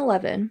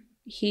 2011,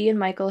 he and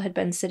Michael had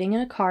been sitting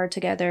in a car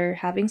together,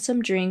 having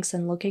some drinks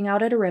and looking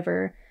out at a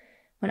river,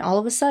 when all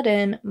of a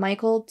sudden,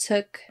 Michael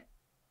took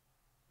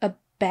a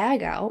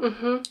bag out,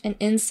 and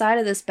inside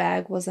of this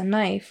bag was a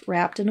knife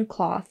wrapped in a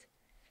cloth.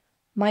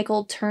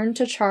 Michael turned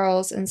to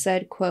Charles and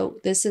said,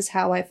 quote, "This is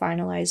how I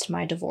finalized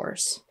my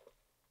divorce."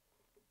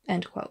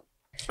 End quote.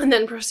 And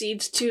then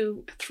proceeds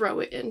to throw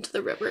it into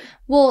the river.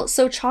 Well,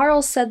 so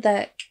Charles said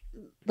that,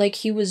 like,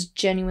 he was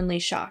genuinely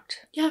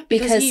shocked. Yeah,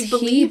 because he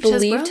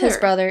believed his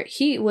brother.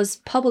 He was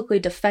publicly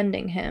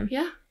defending him.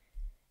 Yeah.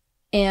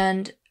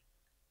 And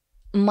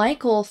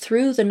Michael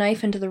threw the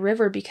knife into the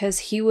river because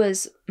he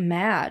was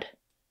mad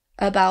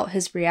about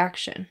his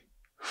reaction.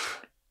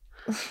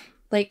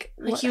 Like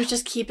he was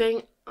just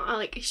keeping,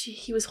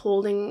 he was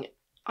holding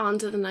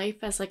onto the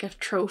knife as, like, a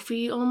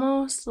trophy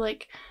almost.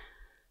 Like,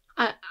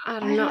 I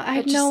don't know. I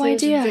have no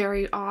idea.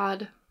 Very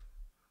odd.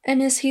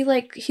 And is he,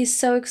 like, he's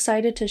so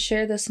excited to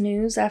share this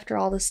news after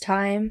all this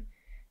time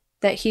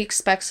that he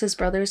expects his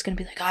brother is going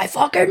to be like, "I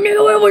fucking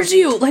knew it was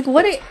you." Like,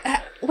 what do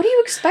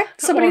you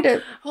expect somebody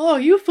to... Oh,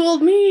 you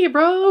fooled me,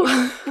 bro.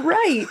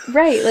 Right.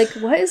 Like,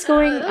 what is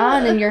going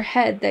on in your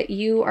head that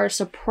you are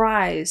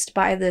surprised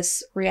by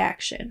this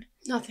reaction?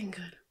 Nothing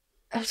good.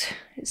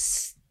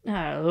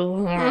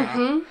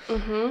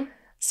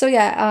 So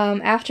yeah,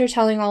 after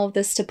telling all of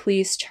this to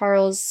police,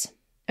 Charles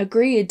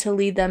agreed to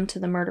lead them to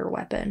the murder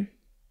weapon.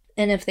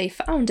 And if they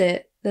found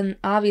it, then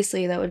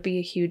obviously that would be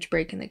a huge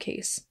break in the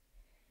case.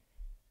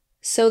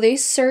 So they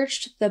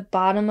searched the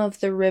bottom of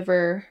the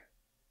river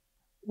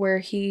where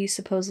he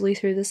supposedly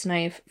threw this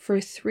knife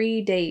for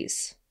 3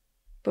 days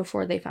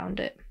before they found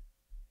it.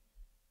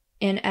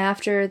 And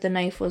after the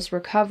knife was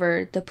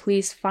recovered, the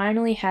police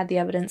finally had the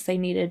evidence they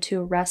needed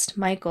to arrest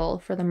Michael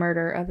for the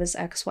murder of his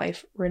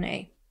ex-wife,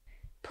 Renee.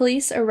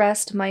 Police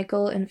arrest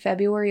Michael in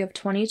February of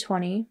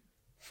 2020,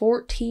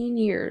 14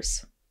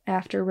 years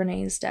after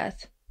Renee's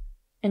death,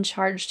 and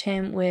charged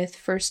him with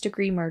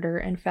first-degree murder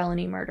and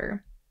felony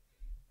murder.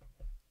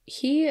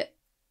 He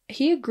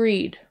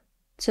agreed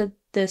to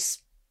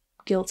this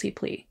guilty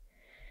plea.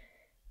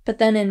 But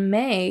then in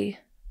May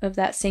of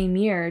that same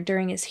year,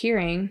 during his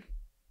hearing,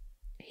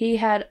 he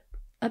had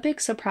a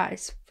big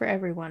surprise for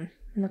everyone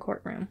in the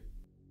courtroom.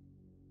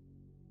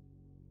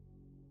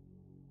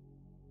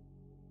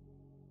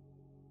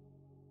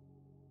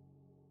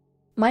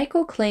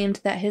 Michael claimed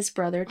that his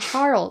brother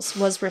Charles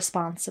was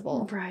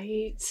responsible.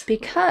 Right.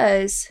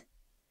 Because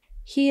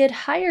he had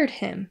hired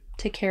him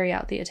to carry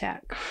out the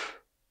attack.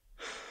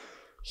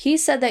 He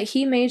said that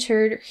he made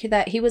sure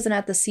that he wasn't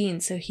at the scene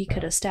so he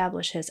could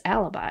establish his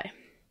alibi.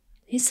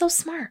 He's so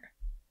smart.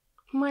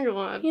 Oh my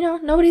god. You know,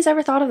 nobody's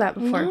ever thought of that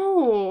before.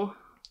 No.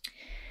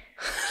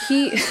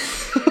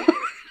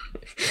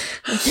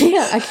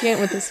 I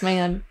can't with this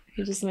man.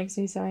 He just makes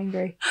me so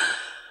angry.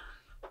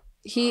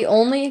 He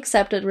only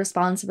accepted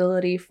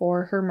responsibility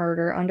for her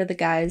murder under the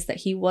guise that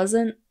he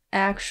wasn't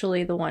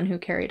actually the one who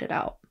carried it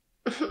out.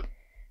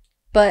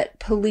 But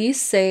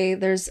police say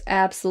there's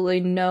absolutely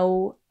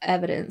no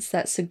evidence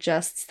that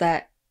suggests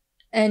that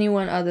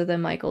anyone other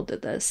than Michael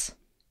did this.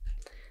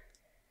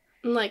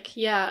 Like,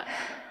 yeah,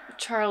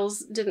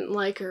 Charles didn't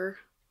like her,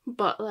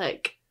 but,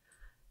 like,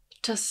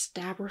 to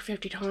stab her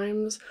 50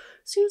 times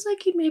seems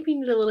like he maybe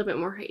need a little bit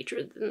more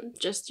hatred than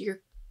just your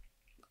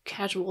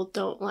casual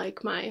don't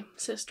like my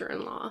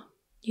sister-in-law.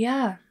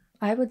 Yeah,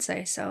 I would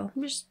say so.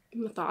 Just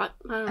a thought.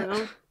 I don't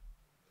know.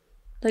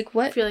 Like,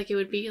 what? I feel like it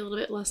would be a little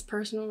bit less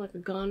personal, like a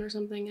gun or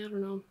something. I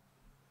don't know.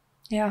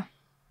 Yeah,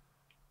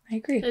 I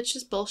agree. It's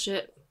just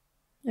bullshit.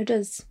 It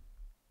is.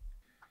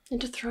 And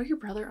to throw your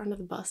brother under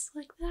the bus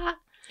like that?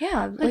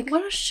 Yeah, like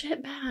what a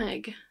shit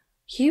bag.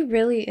 He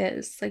really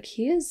is. Like,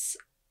 he's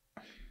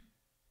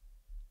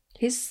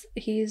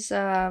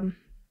I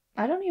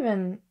don't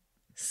even...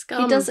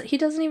 Scum. He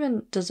doesn't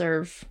even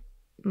deserve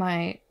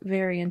my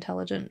very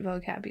intelligent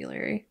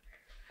vocabulary.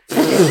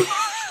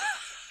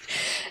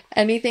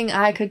 Anything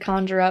I could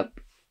conjure up,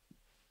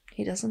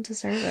 he doesn't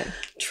deserve it.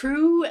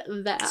 True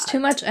that. It's too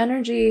much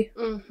energy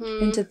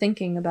into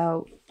thinking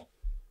about.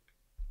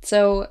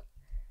 So,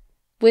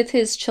 with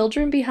his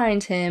children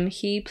behind him,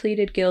 he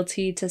pleaded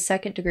guilty to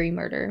second-degree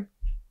murder,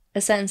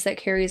 a sentence that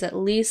carries at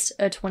least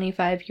a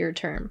 25-year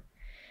term.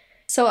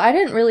 So I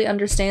didn't really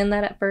understand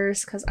that at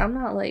first, because I'm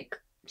not, like,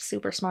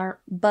 super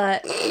smart,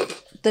 but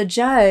the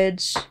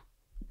judge,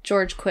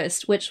 George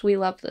Quist, which we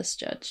love this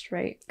judge,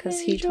 right? Because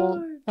he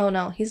told... Oh,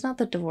 no, he's not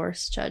the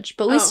divorce judge,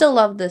 but we still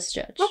love this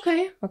judge.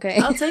 Okay.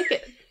 I'll take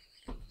it.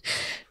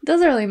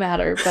 Doesn't really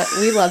matter, but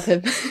we love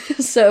him.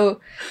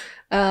 So,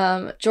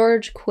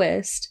 George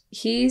Quist,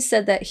 he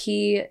said that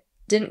he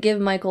didn't give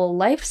Michael a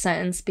life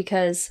sentence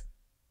because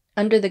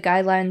under the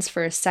guidelines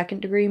for a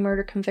second-degree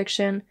murder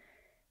conviction,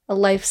 a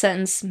life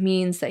sentence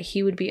means that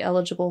he would be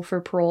eligible for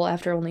parole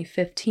after only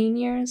 15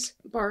 years.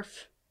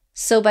 Barf.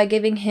 So by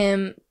giving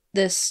him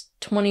this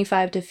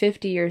 25 to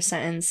 50-year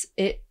sentence,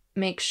 it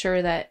makes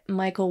sure that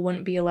Michael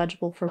wouldn't be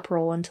eligible for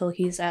parole until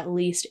he's at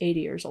least 80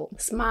 years old.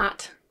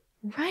 Smart.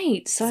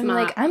 Right. So I'm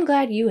like, I'm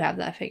glad you have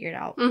that figured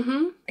out.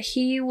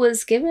 He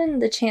was given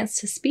the chance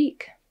to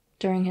speak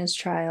during his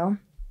trial,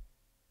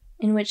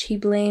 in which he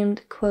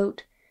blamed,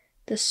 quote,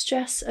 the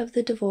stress of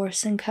the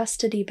divorce and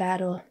custody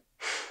battle.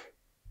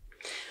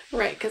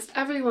 Right, because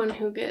everyone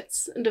who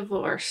gets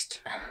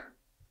divorced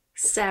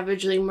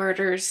savagely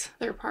murders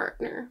their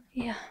partner.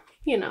 Yeah.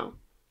 You know.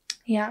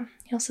 Yeah.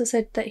 He also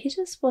said that he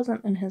just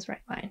wasn't in his right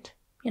mind.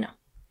 You know.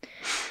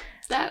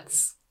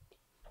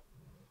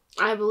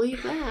 I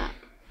believe that.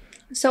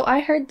 So I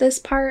heard this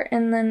part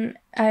and then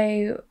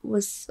I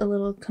was a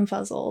little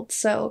confuzzled.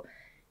 So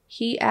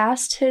he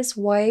asked his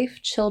wife,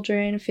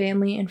 children,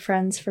 family, and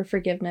friends for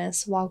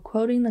forgiveness while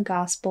quoting the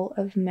Gospel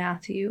of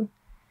Matthew,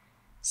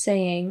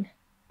 saying...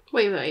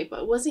 Wait,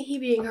 but wasn't he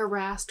being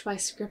harassed by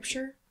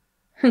scripture?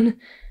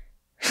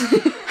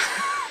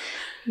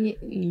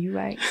 You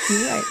right.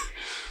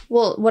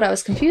 Well, what I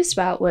was confused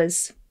about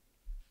was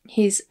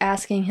he's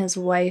asking his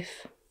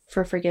wife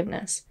for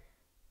forgiveness.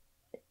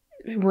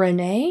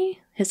 Renee?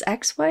 His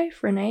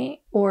ex-wife,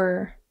 Renee?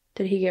 Or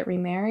did he get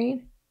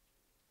remarried?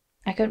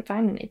 I couldn't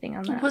find anything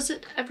on that. Was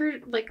it ever,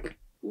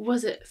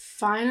 was it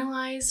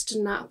finalized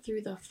not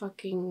through the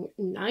fucking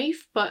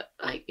knife, but,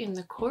 in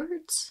the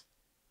courts?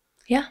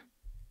 Yeah.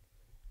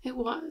 It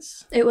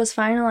was. It was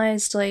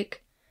finalized, I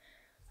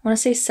want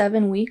to say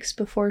 7 weeks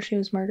before she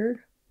was murdered.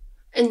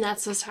 And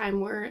that's the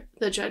time where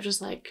the judge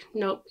was like,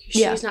 nope,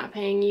 she's not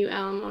paying you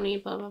alimony,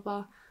 blah, blah,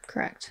 blah.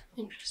 Correct.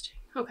 Interesting.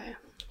 Okay.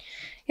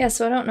 Yeah,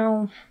 so I don't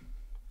know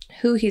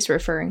who he's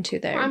referring to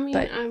there. I mean,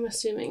 but I'm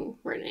assuming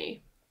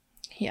Renee.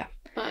 Yeah.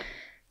 But...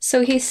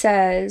 So he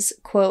says,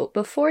 quote,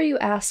 before you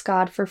ask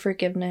God for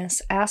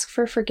forgiveness, ask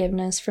for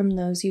forgiveness from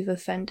those you've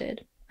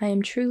offended. I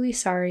am truly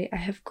sorry. I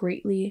have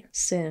greatly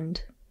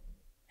sinned.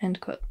 End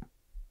quote.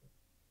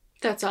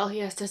 That's all he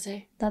has to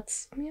say.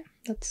 That's,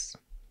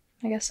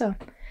 I guess so.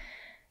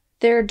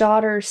 Their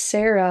daughter,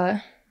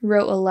 Sarah,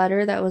 wrote a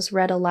letter that was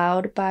read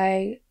aloud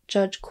by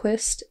Judge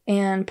Quist,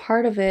 and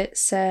part of it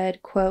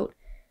said, quote,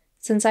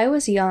 since I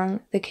was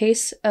young, the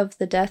case of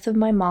the death of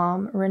my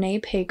mom,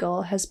 Renee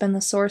Pagel, has been the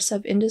source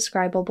of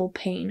indescribable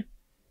pain.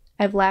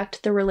 I've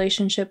lacked the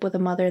relationship with a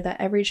mother that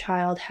every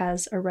child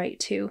has a right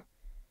to.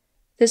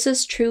 This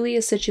is truly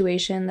a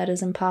situation that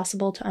is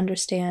impossible to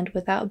understand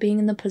without being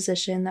in the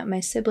position that my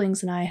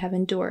siblings and I have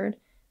endured,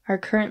 are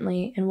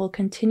currently, and will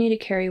continue to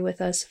carry with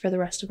us for the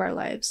rest of our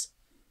lives.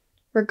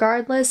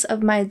 Regardless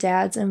of my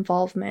dad's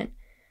involvement,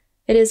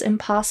 it is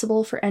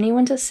impossible for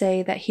anyone to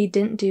say that he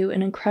didn't do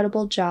an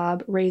incredible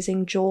job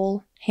raising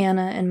Joel,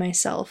 Hannah, and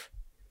myself.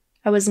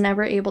 I was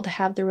never able to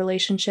have the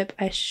relationship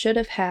I should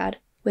have had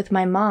with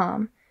my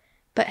mom,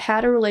 but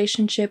had a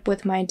relationship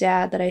with my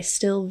dad that I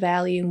still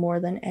value more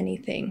than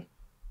anything.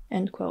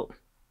 End quote.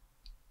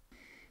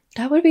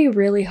 That would be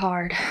really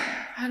hard.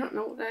 I don't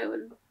know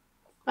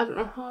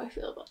how I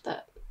feel about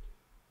that.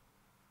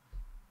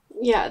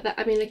 Yeah,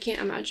 I mean, I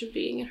can't imagine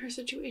being in her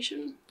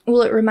situation.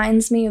 Well, it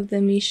reminds me of the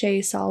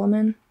Miche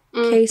Solomon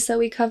case that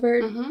we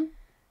covered. Mm-hmm.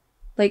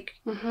 Like,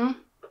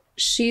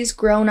 she's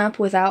grown up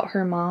without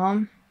her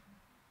mom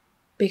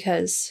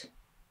because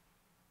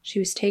she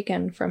was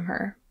taken from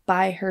her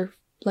by her.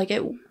 Like,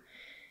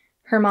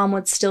 her mom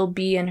would still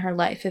be in her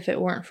life if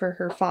it weren't for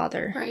her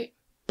father. Right.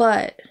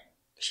 But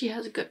she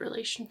has a good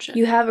relationship.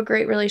 You have a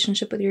great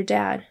relationship with your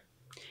dad.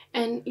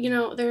 And, you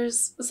know,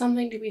 there's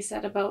something to be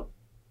said about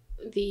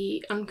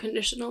the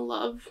unconditional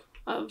love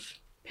of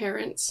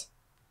parents.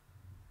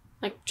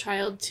 Like,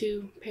 child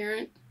to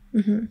parent.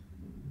 Mm-hmm.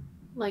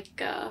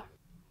 Like,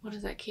 what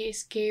is that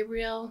case?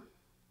 Gabriel?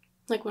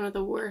 Like, one of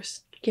the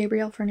worst.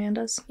 Gabriel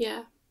Fernandez?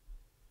 Yeah.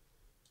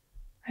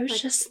 I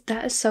was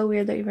that is so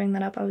weird that you bring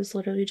that up. I was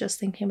literally just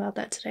thinking about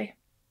that today.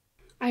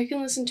 I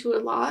can listen to a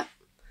lot.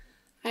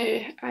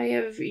 I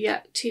have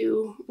yet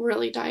to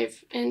really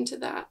dive into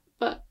that,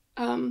 but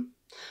I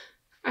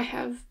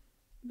have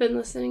been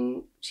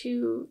listening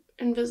to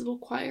Invisible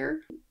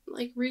Choir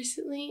like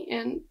recently,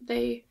 and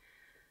they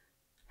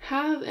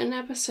have an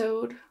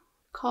episode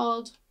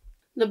called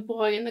The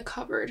Boy in the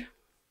Cupboard.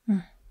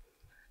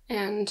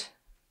 And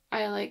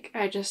I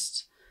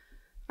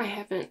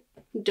haven't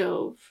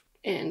dove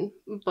in,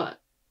 but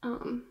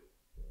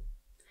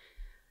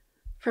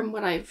from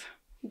what I've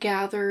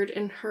gathered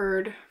and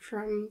heard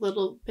from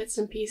little bits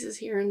and pieces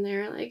here and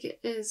there, like,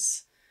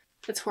 it's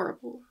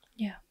horrible.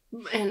 Yeah.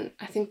 And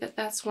I think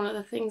that's one of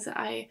the things that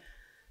I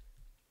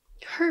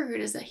heard,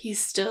 is that he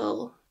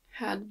still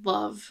had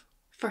love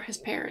for his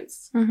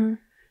parents. Mm-hmm.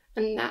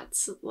 And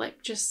that's,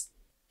 like, just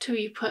to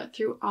be put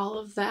through all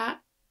of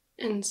that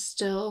and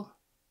still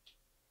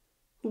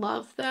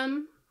love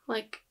them.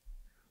 Like,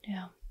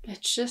 yeah,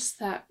 it's just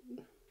that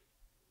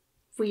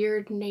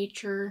weird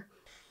nature.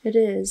 It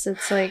is.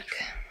 It's like,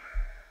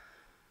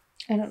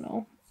 I don't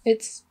know.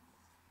 It's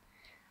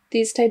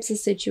these types of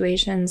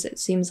situations, it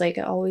seems like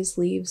it always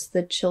leaves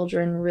the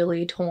children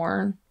really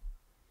torn.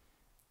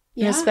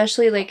 Yeah. And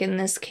especially like in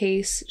this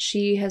case,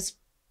 she has,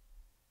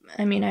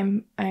 I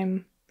mean,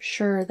 I'm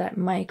sure that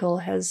Michael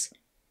has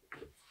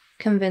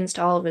convinced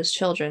all of his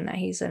children that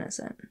he's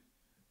innocent,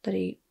 that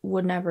he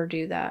would never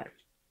do that.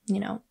 You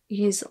know,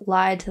 he's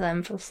lied to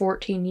them for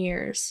 14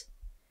 years.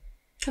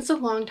 That's a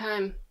long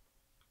time.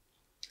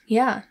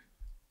 Yeah.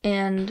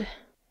 And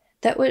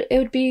it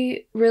would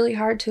be really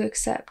hard to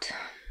accept.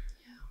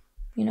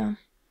 Yeah. You know,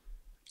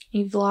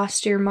 you've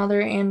lost your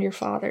mother and your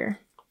father.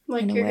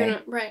 Like, you're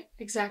gonna, right,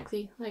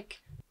 exactly. Like,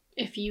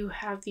 if you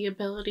have the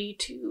ability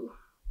to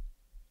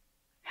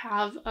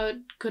have a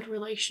good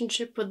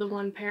relationship with the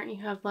one parent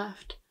you have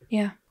left.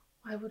 Yeah.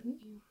 Why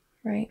wouldn't you?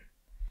 Right.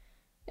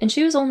 And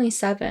she was only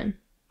 7.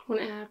 When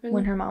it happened?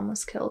 When her mom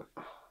was killed.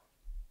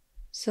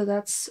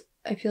 So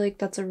I feel like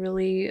that's a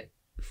really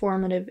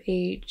formative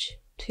age,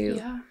 too.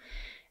 Yeah.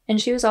 And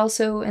she was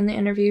also, in the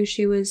interview,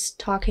 she was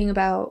talking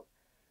about,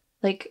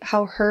 like,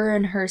 how her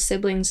and her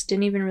siblings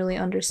didn't even really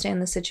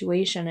understand the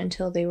situation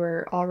until they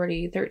were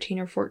already 13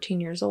 or 14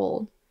 years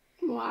old.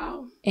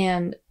 Wow.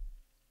 And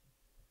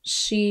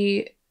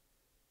she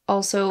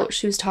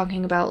was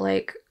talking about,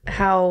 like,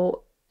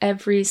 how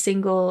every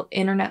single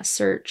internet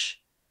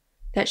search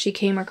that she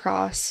came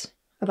across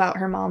about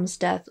her mom's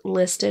death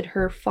listed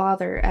her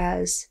father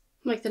as,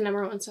 like, the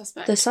number one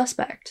suspect. The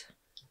suspect.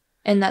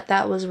 And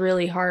that was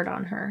really hard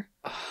on her.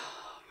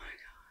 Oh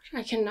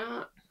my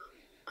gosh.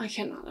 I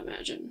cannot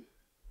imagine.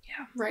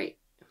 Yeah. Right.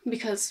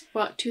 Because,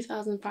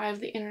 2005,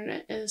 the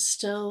internet is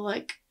still,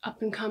 like,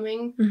 up and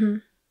coming. Mm-hmm.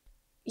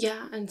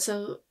 Yeah, and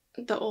so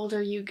the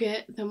older you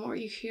get, the more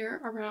you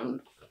hear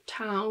around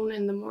town,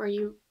 and the more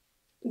you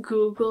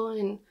Google,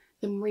 and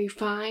the more you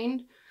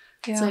find.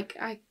 Yeah. It's like,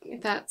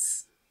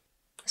 that's...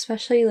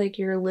 Especially, like,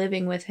 you're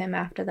living with him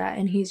after that,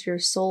 and he's your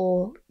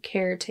sole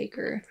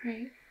caretaker.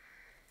 Right.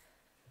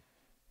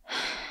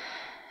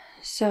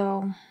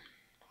 So...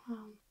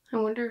 I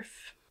wonder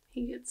if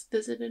he gets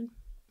visited.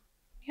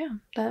 Yeah,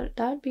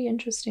 that'd be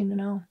interesting to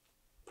know.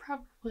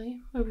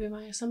 Probably. Would be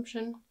my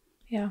assumption.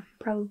 Yeah,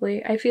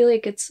 probably. I feel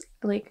like it's,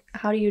 like,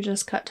 how do you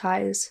just cut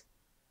ties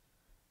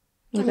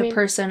with a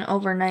person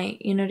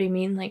overnight? You know what I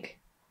mean? Like,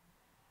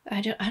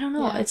 I don't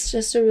know. Yeah. It's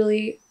just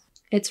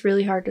it's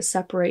really hard to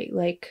separate,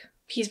 like...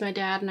 He's my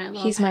dad and I love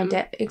him. He's my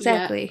dad.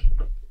 Exactly.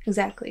 Yeah.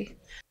 Exactly.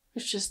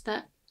 It's just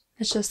that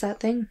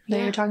thing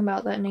that you're talking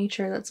about, that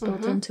nature that's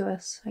built into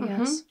us, I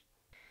guess.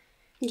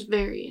 It's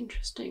very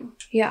interesting.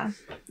 Yeah.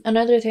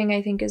 Another thing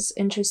I think is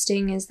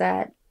interesting is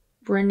that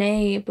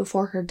Renee,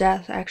 before her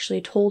death,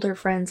 actually told her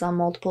friends on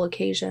multiple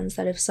occasions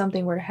that if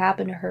something were to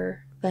happen to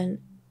her, then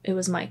it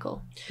was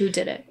Michael who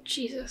did it.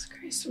 Jesus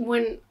Christ.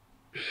 I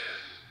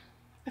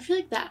feel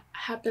like that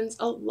happens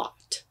a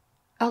lot.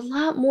 A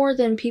lot more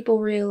than people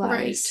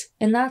realize.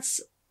 Right. And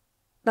that's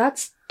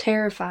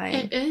terrifying.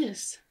 It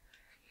is.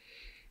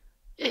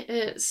 It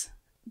is.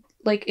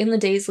 Like, in the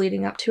days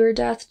leading up to her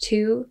death,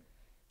 too,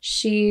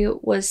 she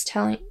was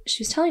telling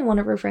one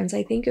of her friends,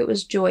 I think it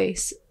was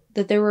Joyce,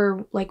 that there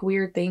were, like,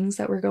 weird things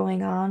that were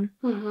going on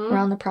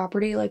around the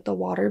property, like the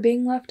water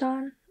being left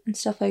on and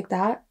stuff like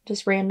that,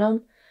 just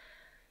random.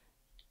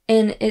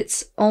 And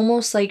it's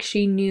almost like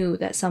she knew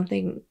that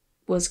something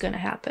was going to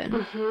happen.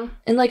 Mm-hmm.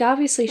 And, like,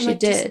 obviously she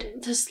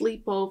did. To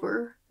sleep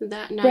over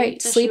that night.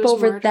 Right, sleep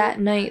over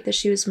that night that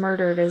she was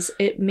murdered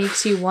it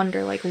makes you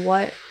wonder, like,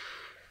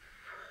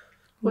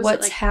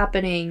 what's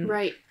happening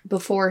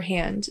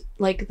beforehand.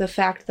 Like, the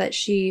fact that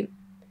she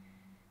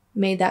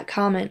made that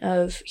comment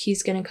of,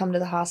 he's going to come to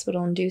the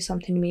hospital and do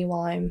something to me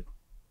while I'm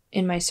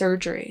in my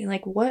surgery.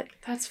 Like, what?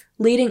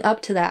 Leading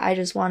up to that, I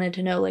just wanted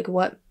to know, like,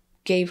 what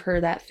gave her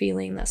that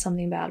feeling that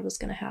something bad was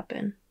going to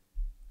happen.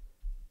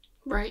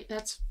 Right,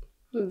 that's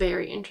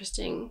very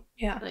interesting.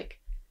 Yeah. Like,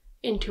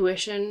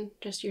 intuition,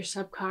 just your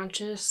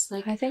subconscious.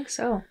 Like, I think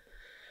so.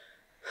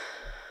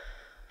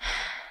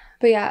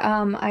 But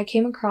yeah, I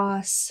came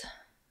across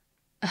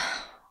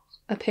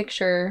a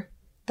picture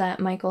that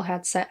Michael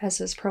had set as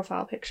his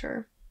profile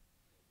picture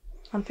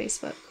on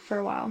Facebook for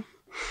a while.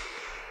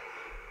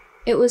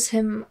 It was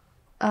him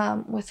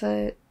with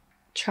a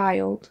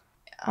child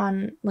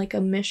on, like,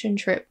 a mission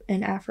trip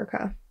in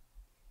Africa.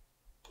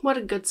 What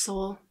a good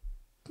soul.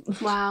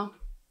 Wow.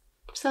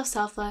 So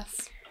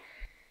selfless.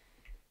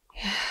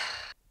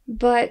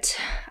 But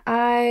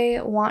I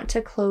want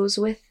to close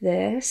with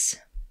this.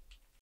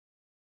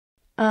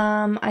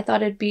 I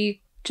thought it'd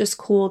be just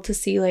cool to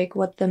see, like,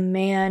 what the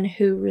man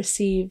who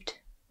received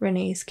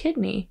Renee's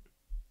kidney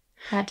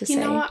had to say.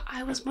 You know what?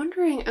 I was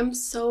wondering. I'm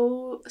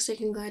so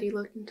stinking glad you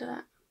looked into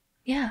that.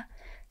 Yeah.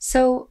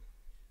 So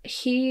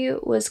he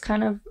was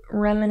kind of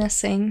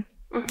reminiscing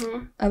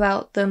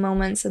about the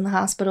moments in the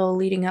hospital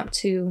leading up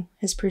to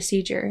his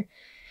procedure.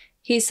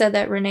 He said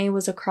that Renee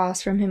was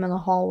across from him in the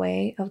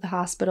hallway of the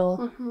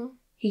hospital.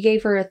 He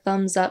gave her a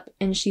thumbs up,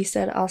 and she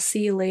said, "I'll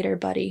see you later,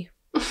 buddy."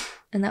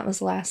 And that was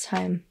the last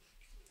time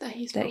that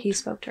he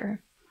spoke to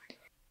her.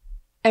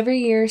 Every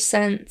year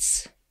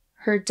since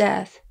her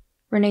death,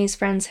 Renee's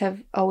friends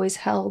have always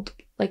held,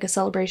 like, a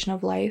celebration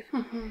of life.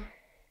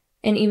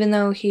 And even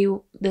though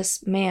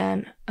this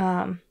man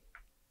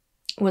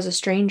was a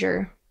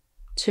stranger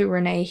to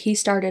Renee, he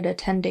started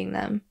attending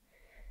them.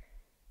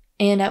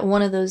 And at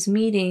one of those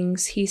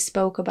meetings, he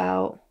spoke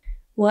about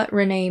what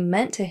Renee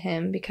meant to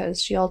him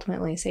because she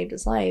ultimately saved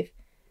his life.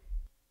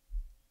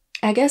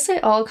 I guess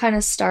it all kind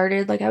of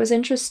started, like, I was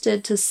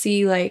interested to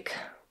see, like,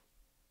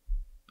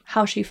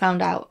 how she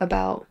found out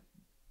about,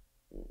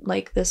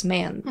 like, this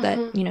man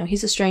that, you know,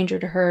 he's a stranger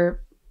to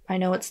her. I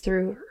know it's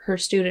through her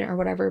student or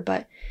whatever,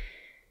 but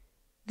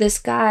this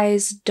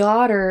guy's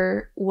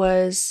daughter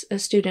was a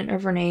student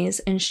of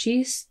Renee's, and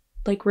she's,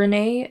 like,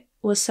 Renee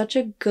was such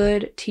a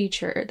good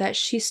teacher that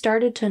she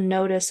started to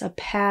notice a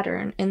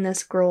pattern in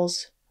this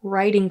girl's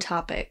writing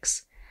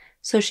topics.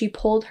 So she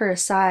pulled her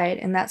aside,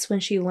 and that's when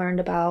she learned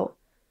about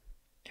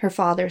her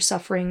father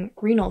suffering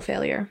renal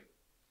failure.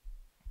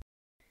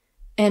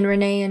 And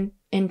Renee,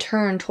 in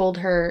turn, told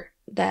her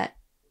that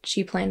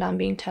she planned on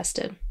being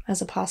tested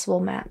as a possible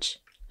match.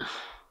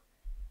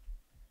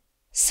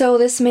 So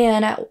this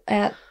man,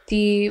 at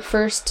the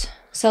first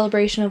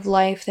celebration of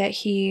life that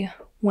he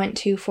went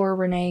to for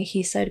Renee,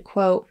 he said,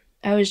 quote,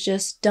 "I was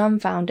just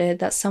dumbfounded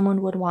that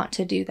someone would want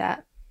to do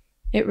that.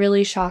 It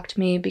really shocked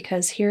me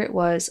because here it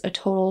was, a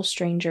total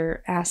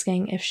stranger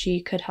asking if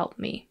she could help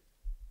me."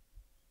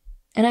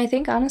 And I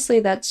think, honestly,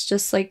 that's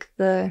just like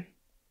the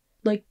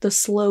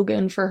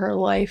slogan for her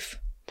life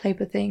type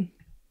of thing.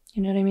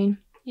 You know what I mean?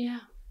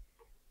 Yeah.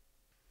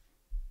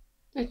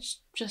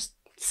 It's just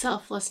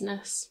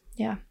selflessness.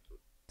 Yeah.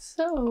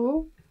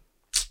 So,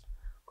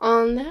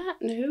 on that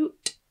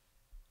note,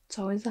 it's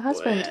always the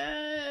husband.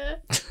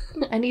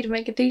 I need to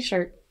make a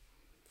t-shirt.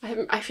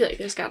 I feel like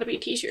there's got to be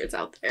t-shirts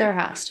out there. There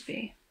has to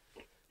be.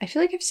 I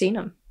feel like I've seen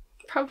them.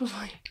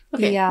 Probably.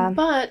 Okay. Yeah.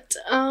 But,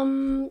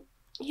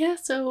 yeah,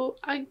 so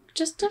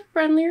just a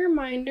friendly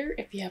reminder,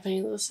 if you have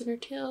any listener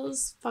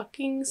tales,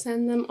 fucking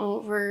send them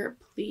over,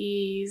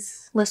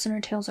 please.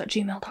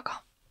 listenertales@gmail.com.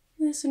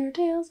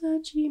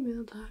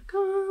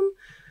 listenertales@gmail.com.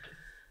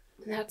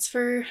 And that's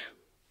for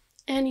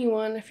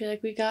anyone. I feel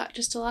like we got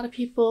just a lot of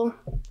people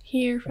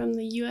here from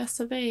the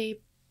US of A.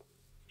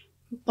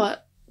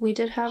 But we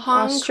did have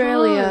Hong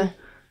Australia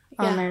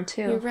Kong on there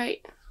too. You're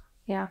right.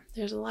 Yeah.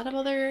 There's a lot of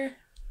other...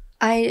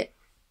 I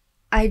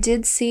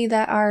did see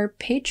that our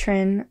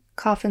patron,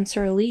 Coffin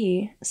Sir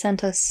Lee,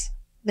 sent us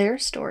their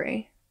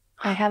story.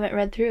 I haven't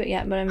read through it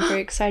yet, but I'm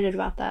very excited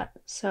about that.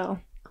 So,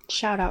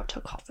 shout out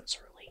to Coffin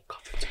Sir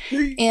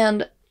Lee.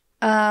 And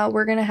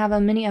we're going to have a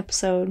mini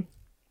episode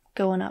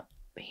going up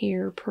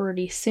here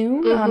pretty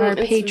soon on our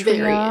Patreon.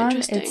 Very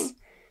interesting.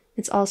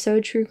 It's also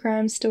a true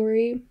crime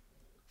story.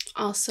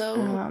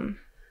 Also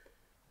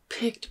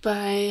picked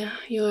by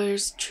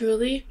yours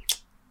truly.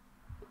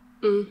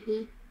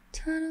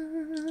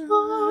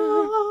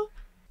 Ta-da.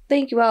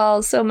 Thank you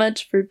all so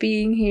much for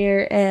being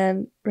here,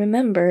 and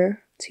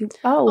remember to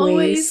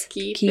always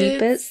keep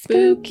it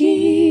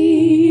spooky.